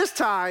 But this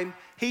time,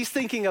 he's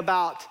thinking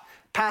about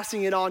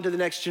passing it on to the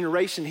next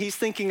generation. He's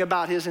thinking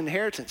about his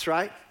inheritance,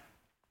 right?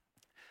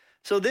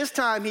 So this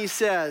time he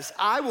says,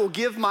 I will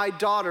give my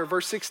daughter,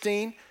 verse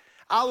 16,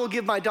 I will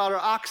give my daughter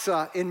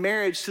Aksa in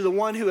marriage to the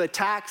one who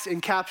attacks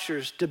and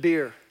captures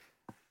Debir.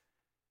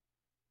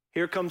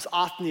 Here comes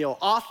Othniel.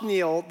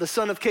 Othniel, the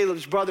son of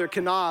Caleb's brother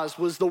Kenaz,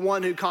 was the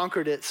one who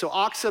conquered it. So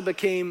Aksa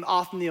became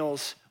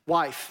Othniel's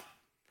wife.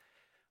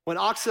 When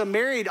Aksa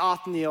married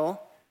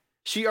Othniel,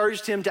 she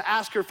urged him to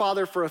ask her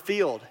father for a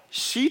field.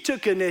 She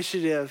took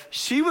initiative.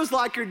 She was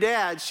like her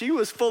dad. She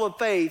was full of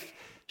faith.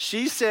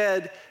 She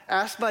said,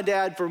 ask my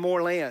dad for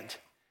more land.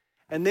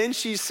 And then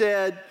she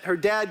said, her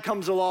dad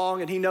comes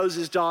along and he knows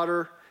his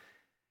daughter.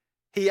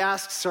 He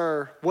asks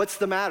her, what's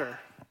the matter?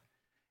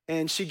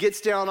 And she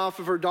gets down off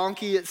of her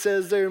donkey, it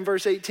says there in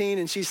verse 18,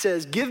 and she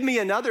says, give me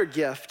another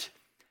gift.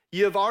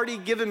 You have already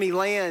given me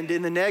land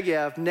in the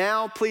Negev.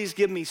 Now please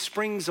give me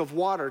springs of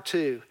water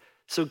too.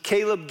 So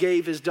Caleb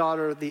gave his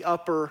daughter the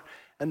upper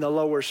and the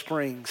lower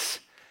springs.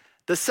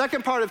 The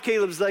second part of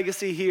Caleb's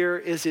legacy here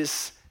is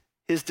his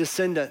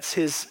descendants,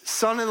 his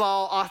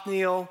son-in-law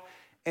Othniel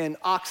and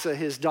Aksa,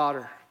 his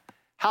daughter.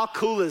 How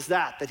cool is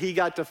that he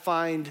got to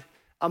find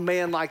a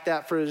man like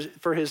that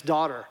for his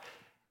daughter?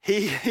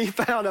 He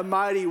found a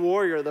mighty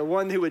warrior, the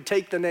one who would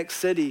take the next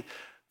city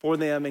for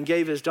them, and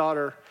gave his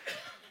daughter.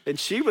 And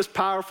she was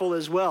powerful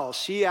as well.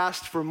 She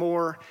asked for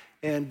more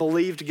and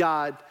believed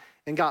God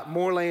and got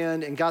more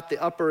land and got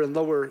the upper and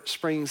lower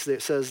springs that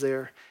it says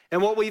there.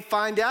 And what we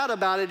find out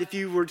about it, if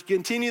you were to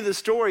continue the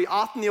story,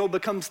 Othniel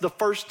becomes the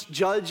first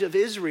judge of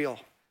Israel.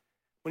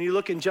 When you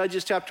look in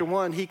Judges chapter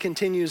 1, he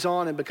continues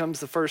on and becomes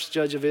the first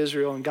judge of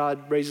Israel, and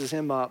God raises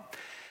him up.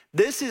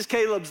 This is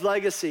Caleb's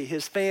legacy,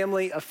 his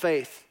family of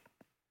faith.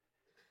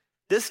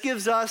 This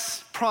gives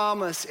us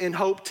promise and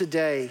hope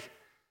today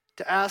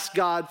to ask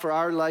God for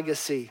our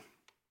legacy,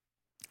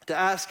 to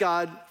ask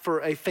God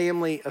for a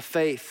family of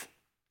faith.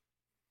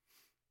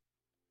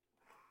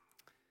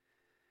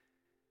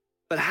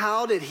 But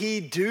how did he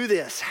do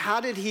this?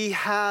 How did he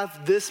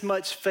have this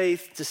much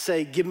faith to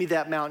say, give me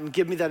that mountain,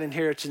 give me that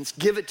inheritance,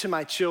 give it to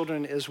my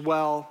children as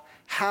well?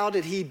 How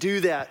did he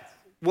do that?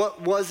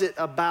 What was it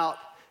about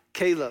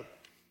Caleb?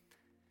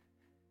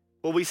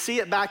 Well, we see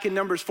it back in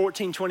Numbers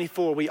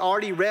 14:24. We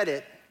already read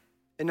it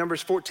in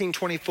Numbers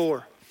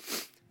 14:24.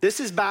 This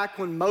is back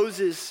when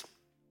Moses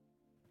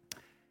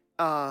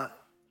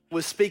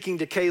was speaking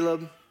to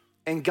Caleb,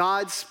 and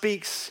God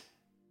speaks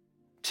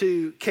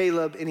to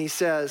Caleb, and he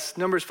says,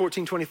 Numbers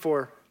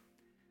 14:24,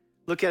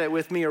 look at it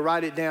with me or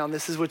write it down.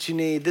 This is what you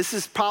need. This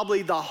is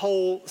probably the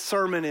whole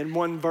sermon in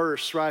one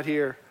verse right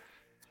here.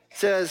 It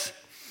says,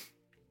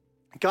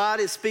 God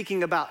is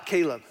speaking about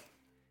Caleb,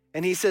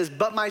 and he says,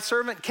 but my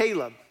servant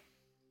Caleb.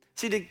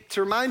 See,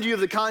 to remind you of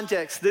the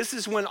context, this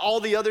is when all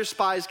the other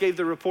spies gave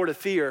the report of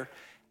fear.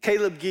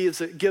 Caleb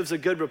gives a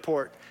good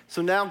report.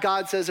 So now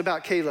God says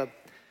about Caleb,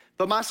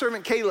 but my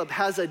servant Caleb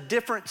has a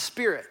different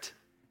spirit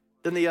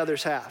than the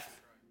others have.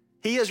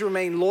 He has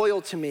remained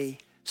loyal to me,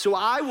 so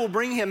I will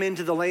bring him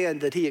into the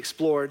land that he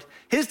explored.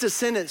 His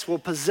descendants will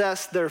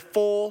possess their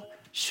full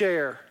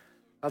share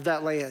of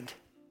that land.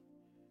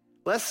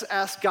 Let's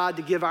ask God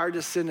to give our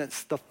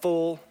descendants the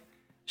full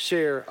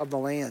share of the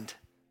land.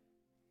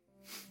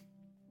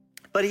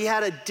 But he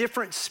had a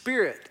different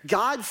spirit.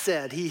 God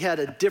said he had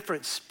a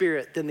different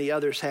spirit than the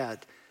others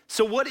had.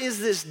 So what is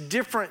this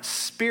different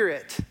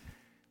spirit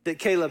that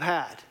Caleb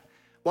had?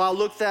 Well, I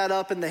looked that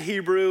up in the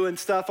Hebrew and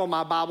stuff on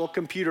my Bible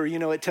computer. You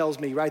know, it tells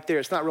me right there.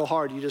 It's not real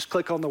hard. You just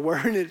click on the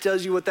word and it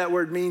tells you what that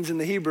word means in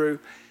the Hebrew.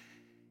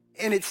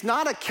 And it's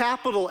not a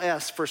capital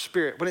S for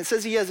spirit. When it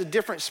says he has a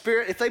different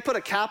spirit, if they put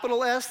a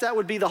capital S, that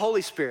would be the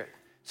Holy Spirit.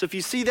 So if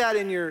you see that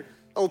in your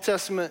Old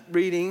Testament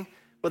reading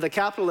with a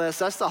capital S,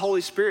 that's the Holy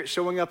Spirit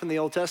showing up in the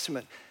Old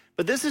Testament.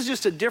 But this is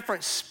just a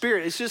different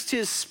spirit. It's just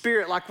his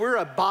spirit. Like we're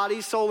a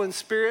body, soul, and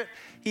spirit.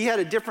 He had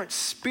a different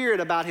spirit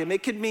about him.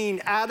 It could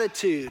mean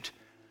attitude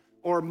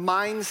or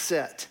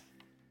mindset.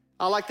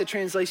 I like the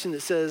translation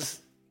that says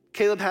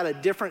Caleb had a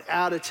different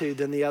attitude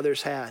than the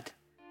others had.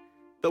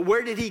 But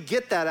where did he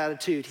get that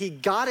attitude? He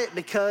got it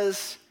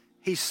because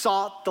he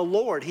sought the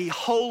Lord. He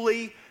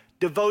wholly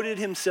devoted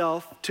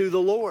himself to the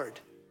Lord.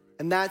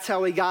 And that's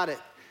how he got it.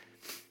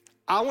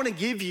 I want to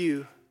give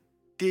you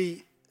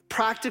the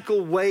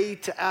practical way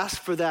to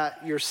ask for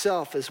that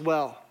yourself as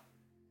well.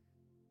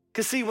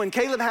 Because see, when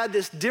Caleb had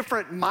this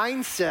different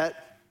mindset,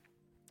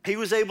 he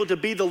was able to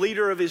be the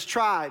leader of his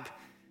tribe,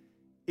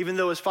 even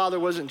though his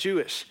father wasn't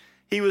Jewish.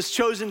 He was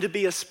chosen to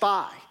be a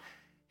spy.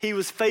 He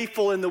was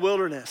faithful in the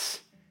wilderness.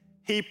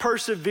 He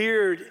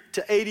persevered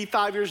to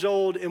 85 years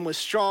old and was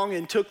strong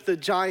and took the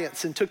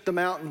giants and took the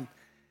mountain.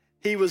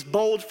 He was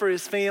bold for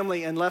his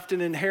family and left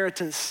an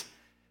inheritance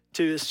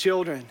to his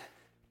children.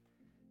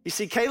 You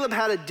see, Caleb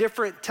had a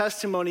different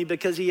testimony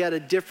because he had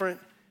a different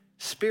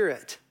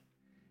spirit.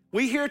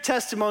 We hear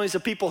testimonies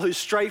of people who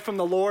strayed from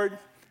the Lord.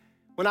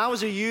 When I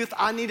was a youth,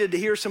 I needed to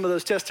hear some of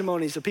those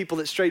testimonies of people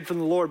that strayed from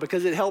the Lord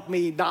because it helped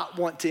me not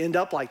want to end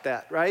up like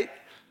that, right?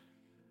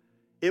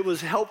 It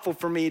was helpful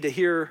for me to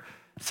hear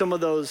some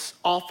of those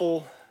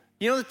awful,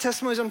 you know the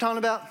testimonies I'm talking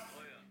about? Oh,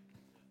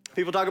 yeah.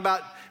 People talk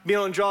about being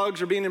on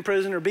drugs or being in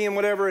prison or being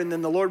whatever, and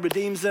then the Lord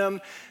redeems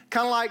them.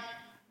 Kind of like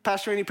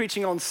Pastor Andy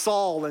preaching on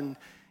Saul, and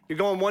you're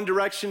going one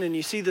direction and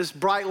you see this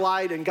bright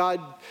light and God,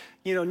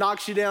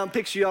 knocks you down,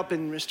 picks you up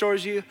and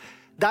restores you.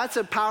 That's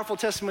a powerful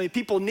testimony.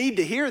 People need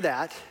to hear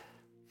that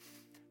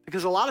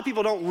because a lot of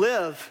people don't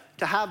live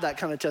to have that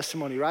kind of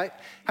testimony, right?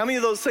 How many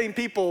of those same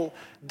people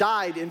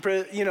died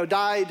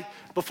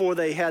before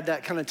they had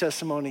that kind of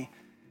testimony?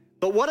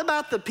 But what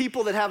about the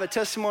people that have a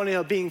testimony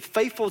of being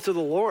faithful to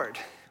the Lord?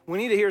 We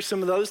need to hear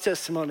some of those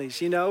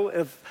testimonies,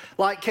 of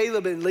like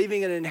Caleb and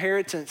leaving an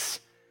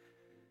inheritance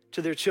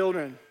to their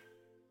children.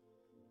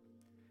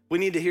 We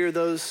need to hear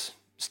those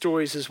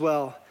stories as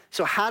well.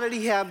 So how did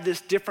he have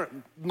this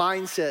different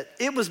mindset?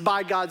 It was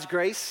by God's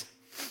grace.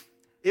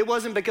 It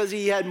wasn't because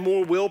he had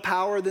more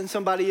willpower than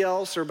somebody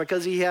else or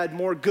because he had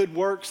more good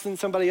works than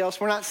somebody else.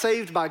 We're not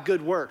saved by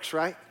good works,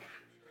 right?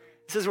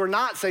 It says we're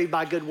not saved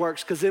by good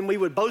works because then we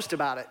would boast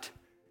about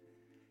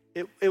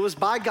it. It was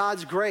by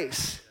God's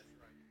grace.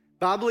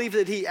 But I believe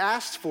that he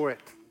asked for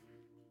it.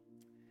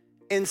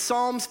 In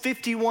Psalms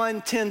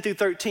 51, 10 through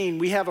 13,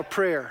 we have a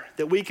prayer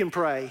that we can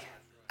pray,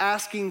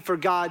 asking for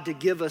God to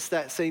give us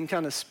that same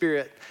kind of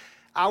spirit.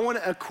 I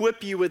want to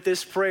equip you with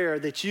this prayer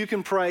that you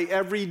can pray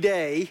every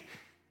day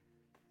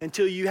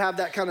until you have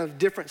that kind of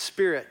different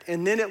spirit,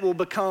 and then it will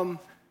become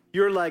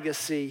your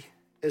legacy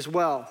as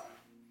well.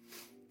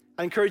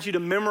 I encourage you to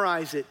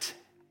memorize it,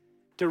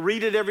 to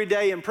read it every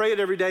day and pray it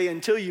every day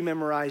until you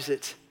memorize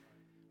it,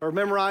 or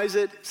memorize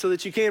it so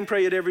that you can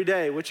pray it every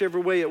day, whichever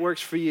way it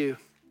works for you.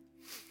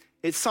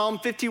 It's Psalm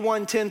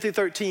 51, 10 through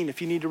 13,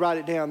 if you need to write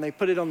it down. They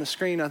put it on the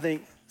screen, I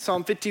think.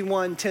 Psalm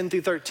 51, 10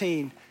 through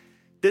 13.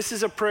 This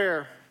is a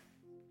prayer.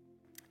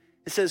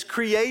 It says,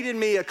 create in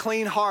me a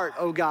clean heart,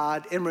 O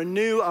God, and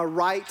renew a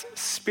right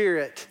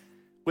spirit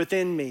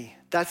within me.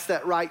 That's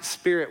that right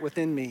spirit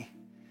within me.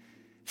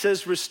 It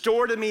says,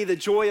 restore to me the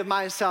joy of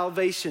my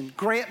salvation.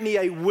 Grant me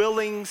a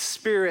willing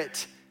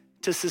spirit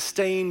to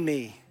sustain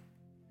me.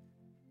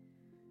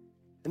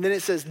 And then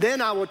it says,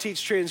 then I will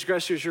teach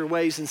transgressors your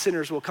ways and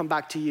sinners will come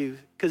back to you.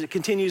 Because it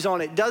continues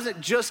on. It doesn't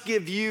just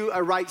give you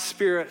a right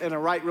spirit and a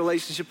right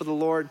relationship with the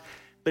Lord,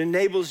 but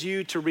enables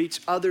you to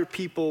reach other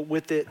people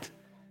with it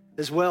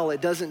as well. It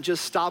doesn't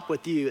just stop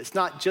with you. It's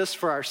not just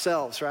for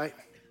ourselves, right?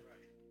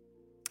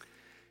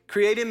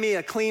 Create in me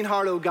a clean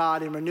heart, O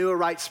God, and renew a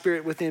right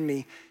spirit within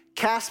me.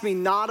 Cast me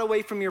not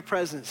away from your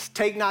presence.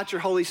 Take not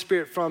your Holy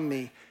Spirit from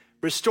me.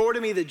 Restore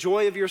to me the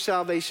joy of your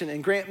salvation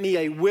and grant me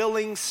a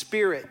willing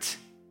spirit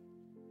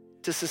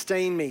to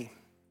sustain me.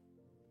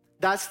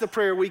 That's the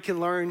prayer we can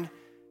learn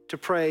to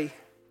pray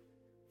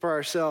for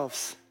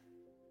ourselves.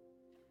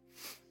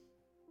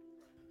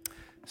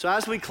 So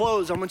as we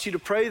close, I want you to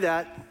pray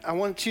that. I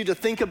want you to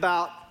think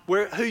about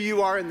who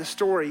you are in the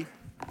story.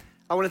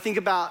 I want to think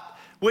about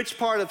which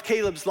part of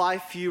Caleb's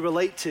life you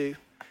relate to.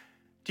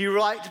 Do you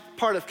relate to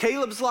part of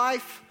Caleb's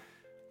life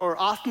or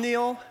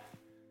Othniel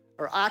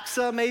or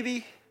Achsah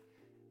maybe?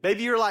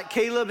 Maybe you're like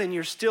Caleb and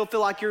you still feel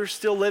like you're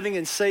still living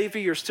in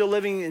slavery. You're still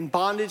living in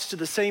bondage to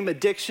the same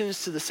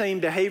addictions, to the same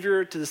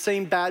behavior, to the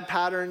same bad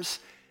patterns.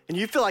 And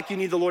you feel like you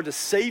need the Lord to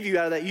save you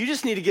out of that. You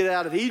just need to get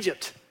out of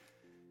Egypt.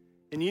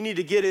 And you need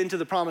to get into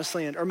the promised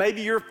land. Or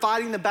maybe you're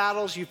fighting the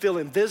battles, you feel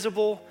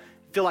invisible,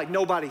 you feel like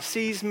nobody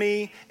sees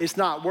me, it's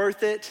not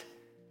worth it.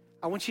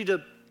 I want you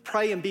to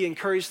pray and be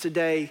encouraged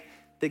today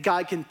that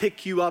God can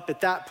pick you up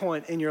at that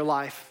point in your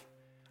life.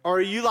 Or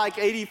are you like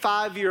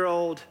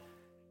 85-year-old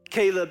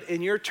Caleb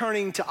and you're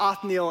turning to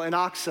Othniel and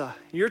Achsah?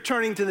 You're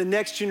turning to the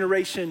next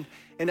generation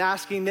and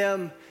asking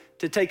them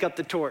to take up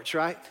the torch,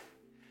 right?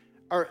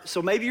 Or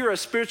so maybe you're a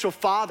spiritual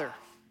father,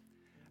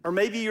 or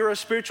maybe you're a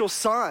spiritual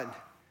son.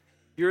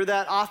 You're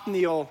that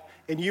Othniel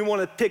and you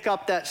want to pick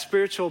up that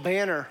spiritual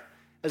banner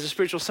as a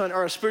spiritual son,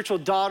 or a spiritual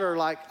daughter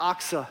like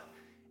Achsah,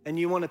 and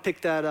you want to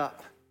pick that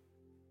up.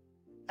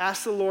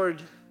 Ask the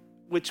Lord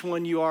which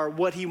one you are,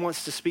 what he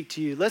wants to speak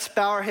to you. Let's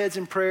bow our heads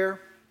in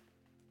prayer.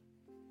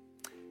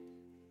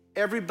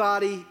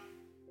 Everybody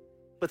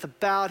with a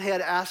bowed head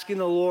asking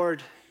the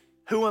Lord,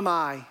 who am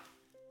I?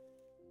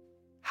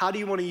 How do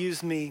you want to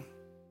use me?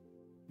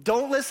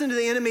 Don't listen to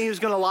the enemy who's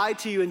going to lie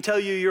to you and tell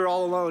you you're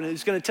all alone,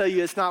 who's going to tell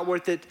you it's not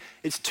worth it,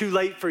 it's too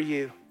late for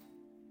you.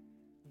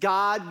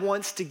 God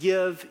wants to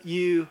give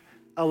you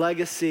a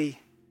legacy.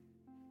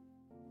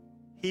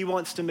 He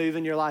wants to move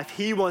in your life.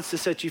 He wants to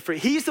set you free.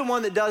 He's the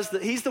one that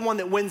he's the one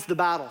that wins the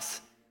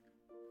battles.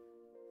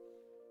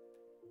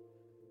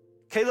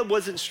 Caleb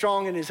wasn't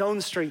strong in his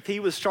own strength. He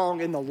was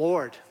strong in the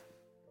Lord.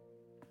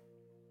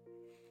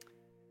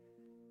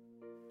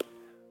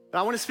 But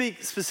I want to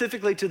speak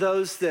specifically to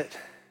those that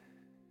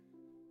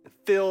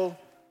feel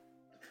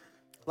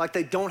like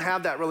they don't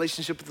have that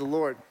relationship with the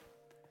Lord.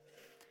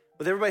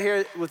 With everybody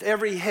here, with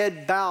every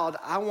head bowed,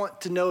 I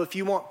want to know if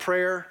you want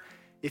prayer,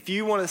 if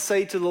you want to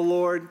say to the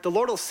Lord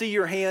will see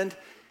your hand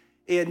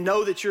and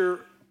know that you're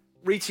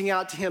reaching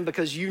out to him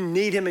because you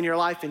need him in your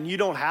life and you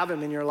don't have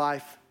him in your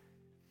life.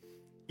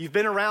 You've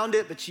been around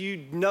it, but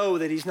you know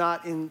that he's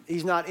not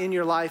in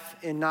your life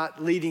and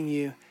not leading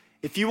you.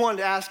 If you want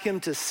to ask him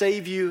to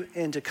save you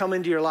and to come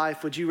into your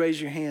life, would you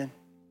raise your hand?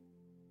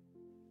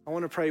 I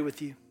want to pray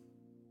with you.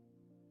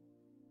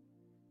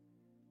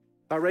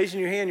 By raising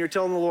your hand, you're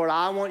telling the Lord,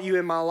 I want you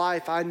in my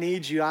life. I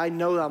need you. I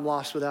know I'm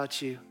lost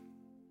without you.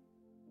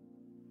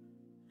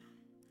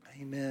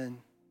 Amen.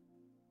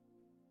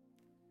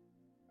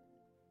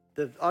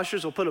 The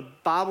ushers will put a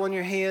Bible in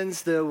your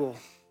hands.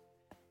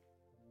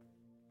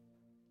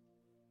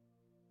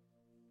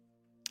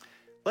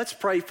 Let's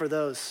pray for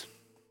those.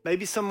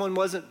 Maybe someone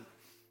wasn't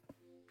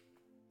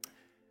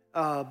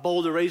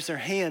bold to raise their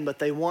hand, but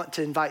they want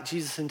to invite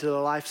Jesus into their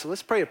life. So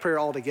let's pray a prayer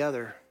all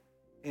together.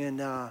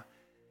 And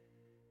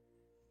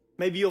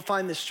maybe you'll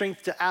find the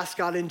strength to ask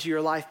God into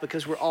your life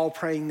because we're all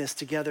praying this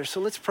together.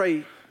 So let's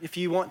pray if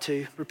you want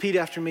to. Repeat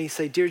after me.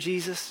 Say, Dear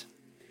Jesus,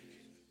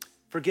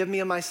 forgive me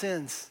of my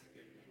sins.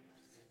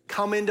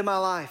 Come into my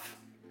life.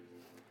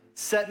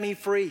 Set me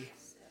free.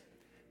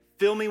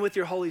 Fill me with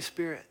your Holy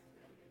Spirit.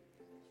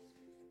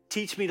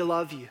 Teach me to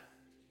love you.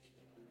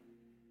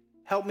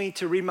 Help me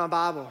to read my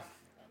Bible,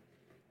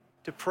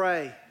 to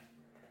pray,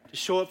 to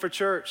show up for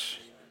church,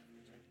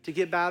 to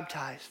get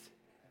baptized.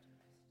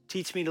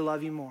 Teach me to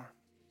love you more.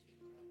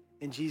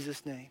 In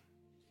Jesus' name,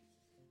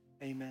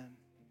 amen.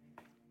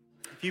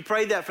 If you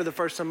prayed that for the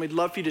first time, we'd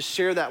love for you to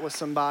share that with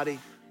somebody.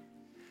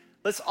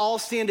 Let's all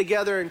stand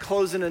together and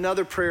close in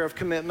another prayer of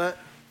commitment.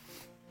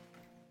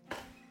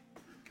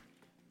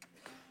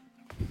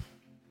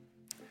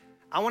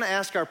 I want to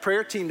ask our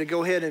prayer team to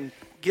go ahead and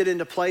get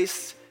into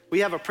place.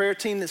 We have a prayer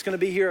team that's going to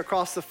be here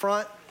across the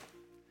front.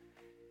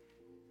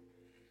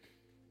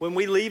 When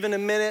we leave in a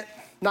minute,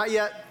 not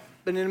yet,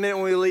 but in a minute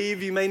when we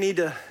leave, you may need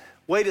to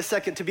wait a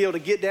second to be able to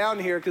get down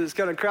here because it's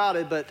kind of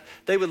crowded, but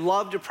they would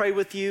love to pray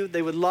with you.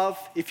 They would love,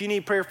 if you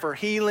need prayer for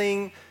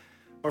healing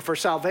or for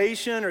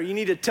salvation, or you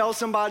need to tell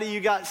somebody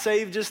you got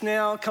saved just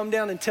now, come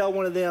down and tell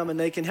one of them and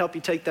they can help you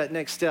take that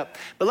next step.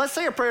 But let's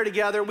say a prayer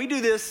together. We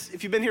do this,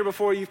 if you've been here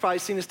before, you've probably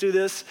seen us do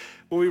this,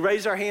 where we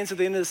raise our hands at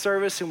the end of the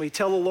service and we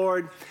tell the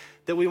Lord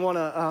that we want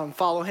to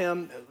follow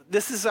him.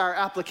 This is our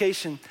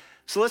application.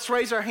 So let's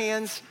raise our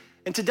hands.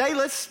 And today,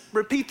 let's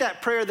repeat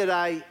that prayer that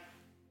I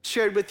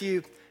shared with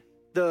you,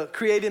 the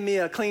create in me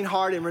a clean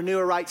heart and renew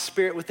a right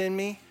spirit within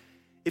me.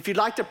 If you'd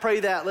like to pray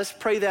that, let's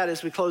pray that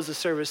as we close the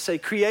service. Say,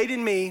 create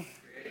in me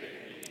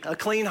a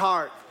clean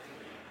heart,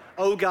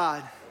 O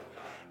God,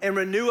 and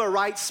renew a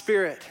right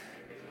spirit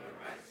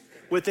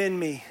within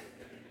me.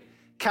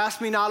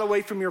 Cast me not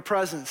away from your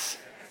presence.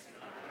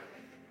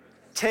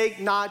 Take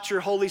not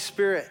your Holy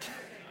Spirit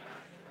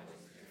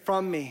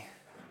from me.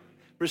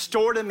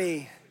 Restore to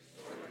me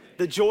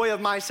the joy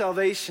of my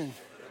salvation,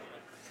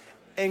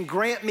 and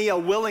grant me a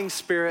willing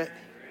spirit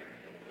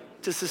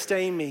to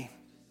sustain me.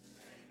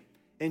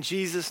 In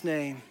Jesus'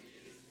 name,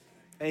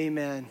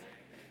 amen.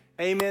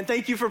 Amen.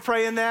 Thank you for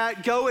praying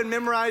that. Go and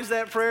memorize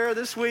that prayer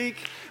this week.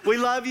 We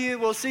love you.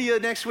 We'll see you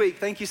next week.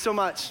 Thank you so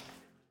much.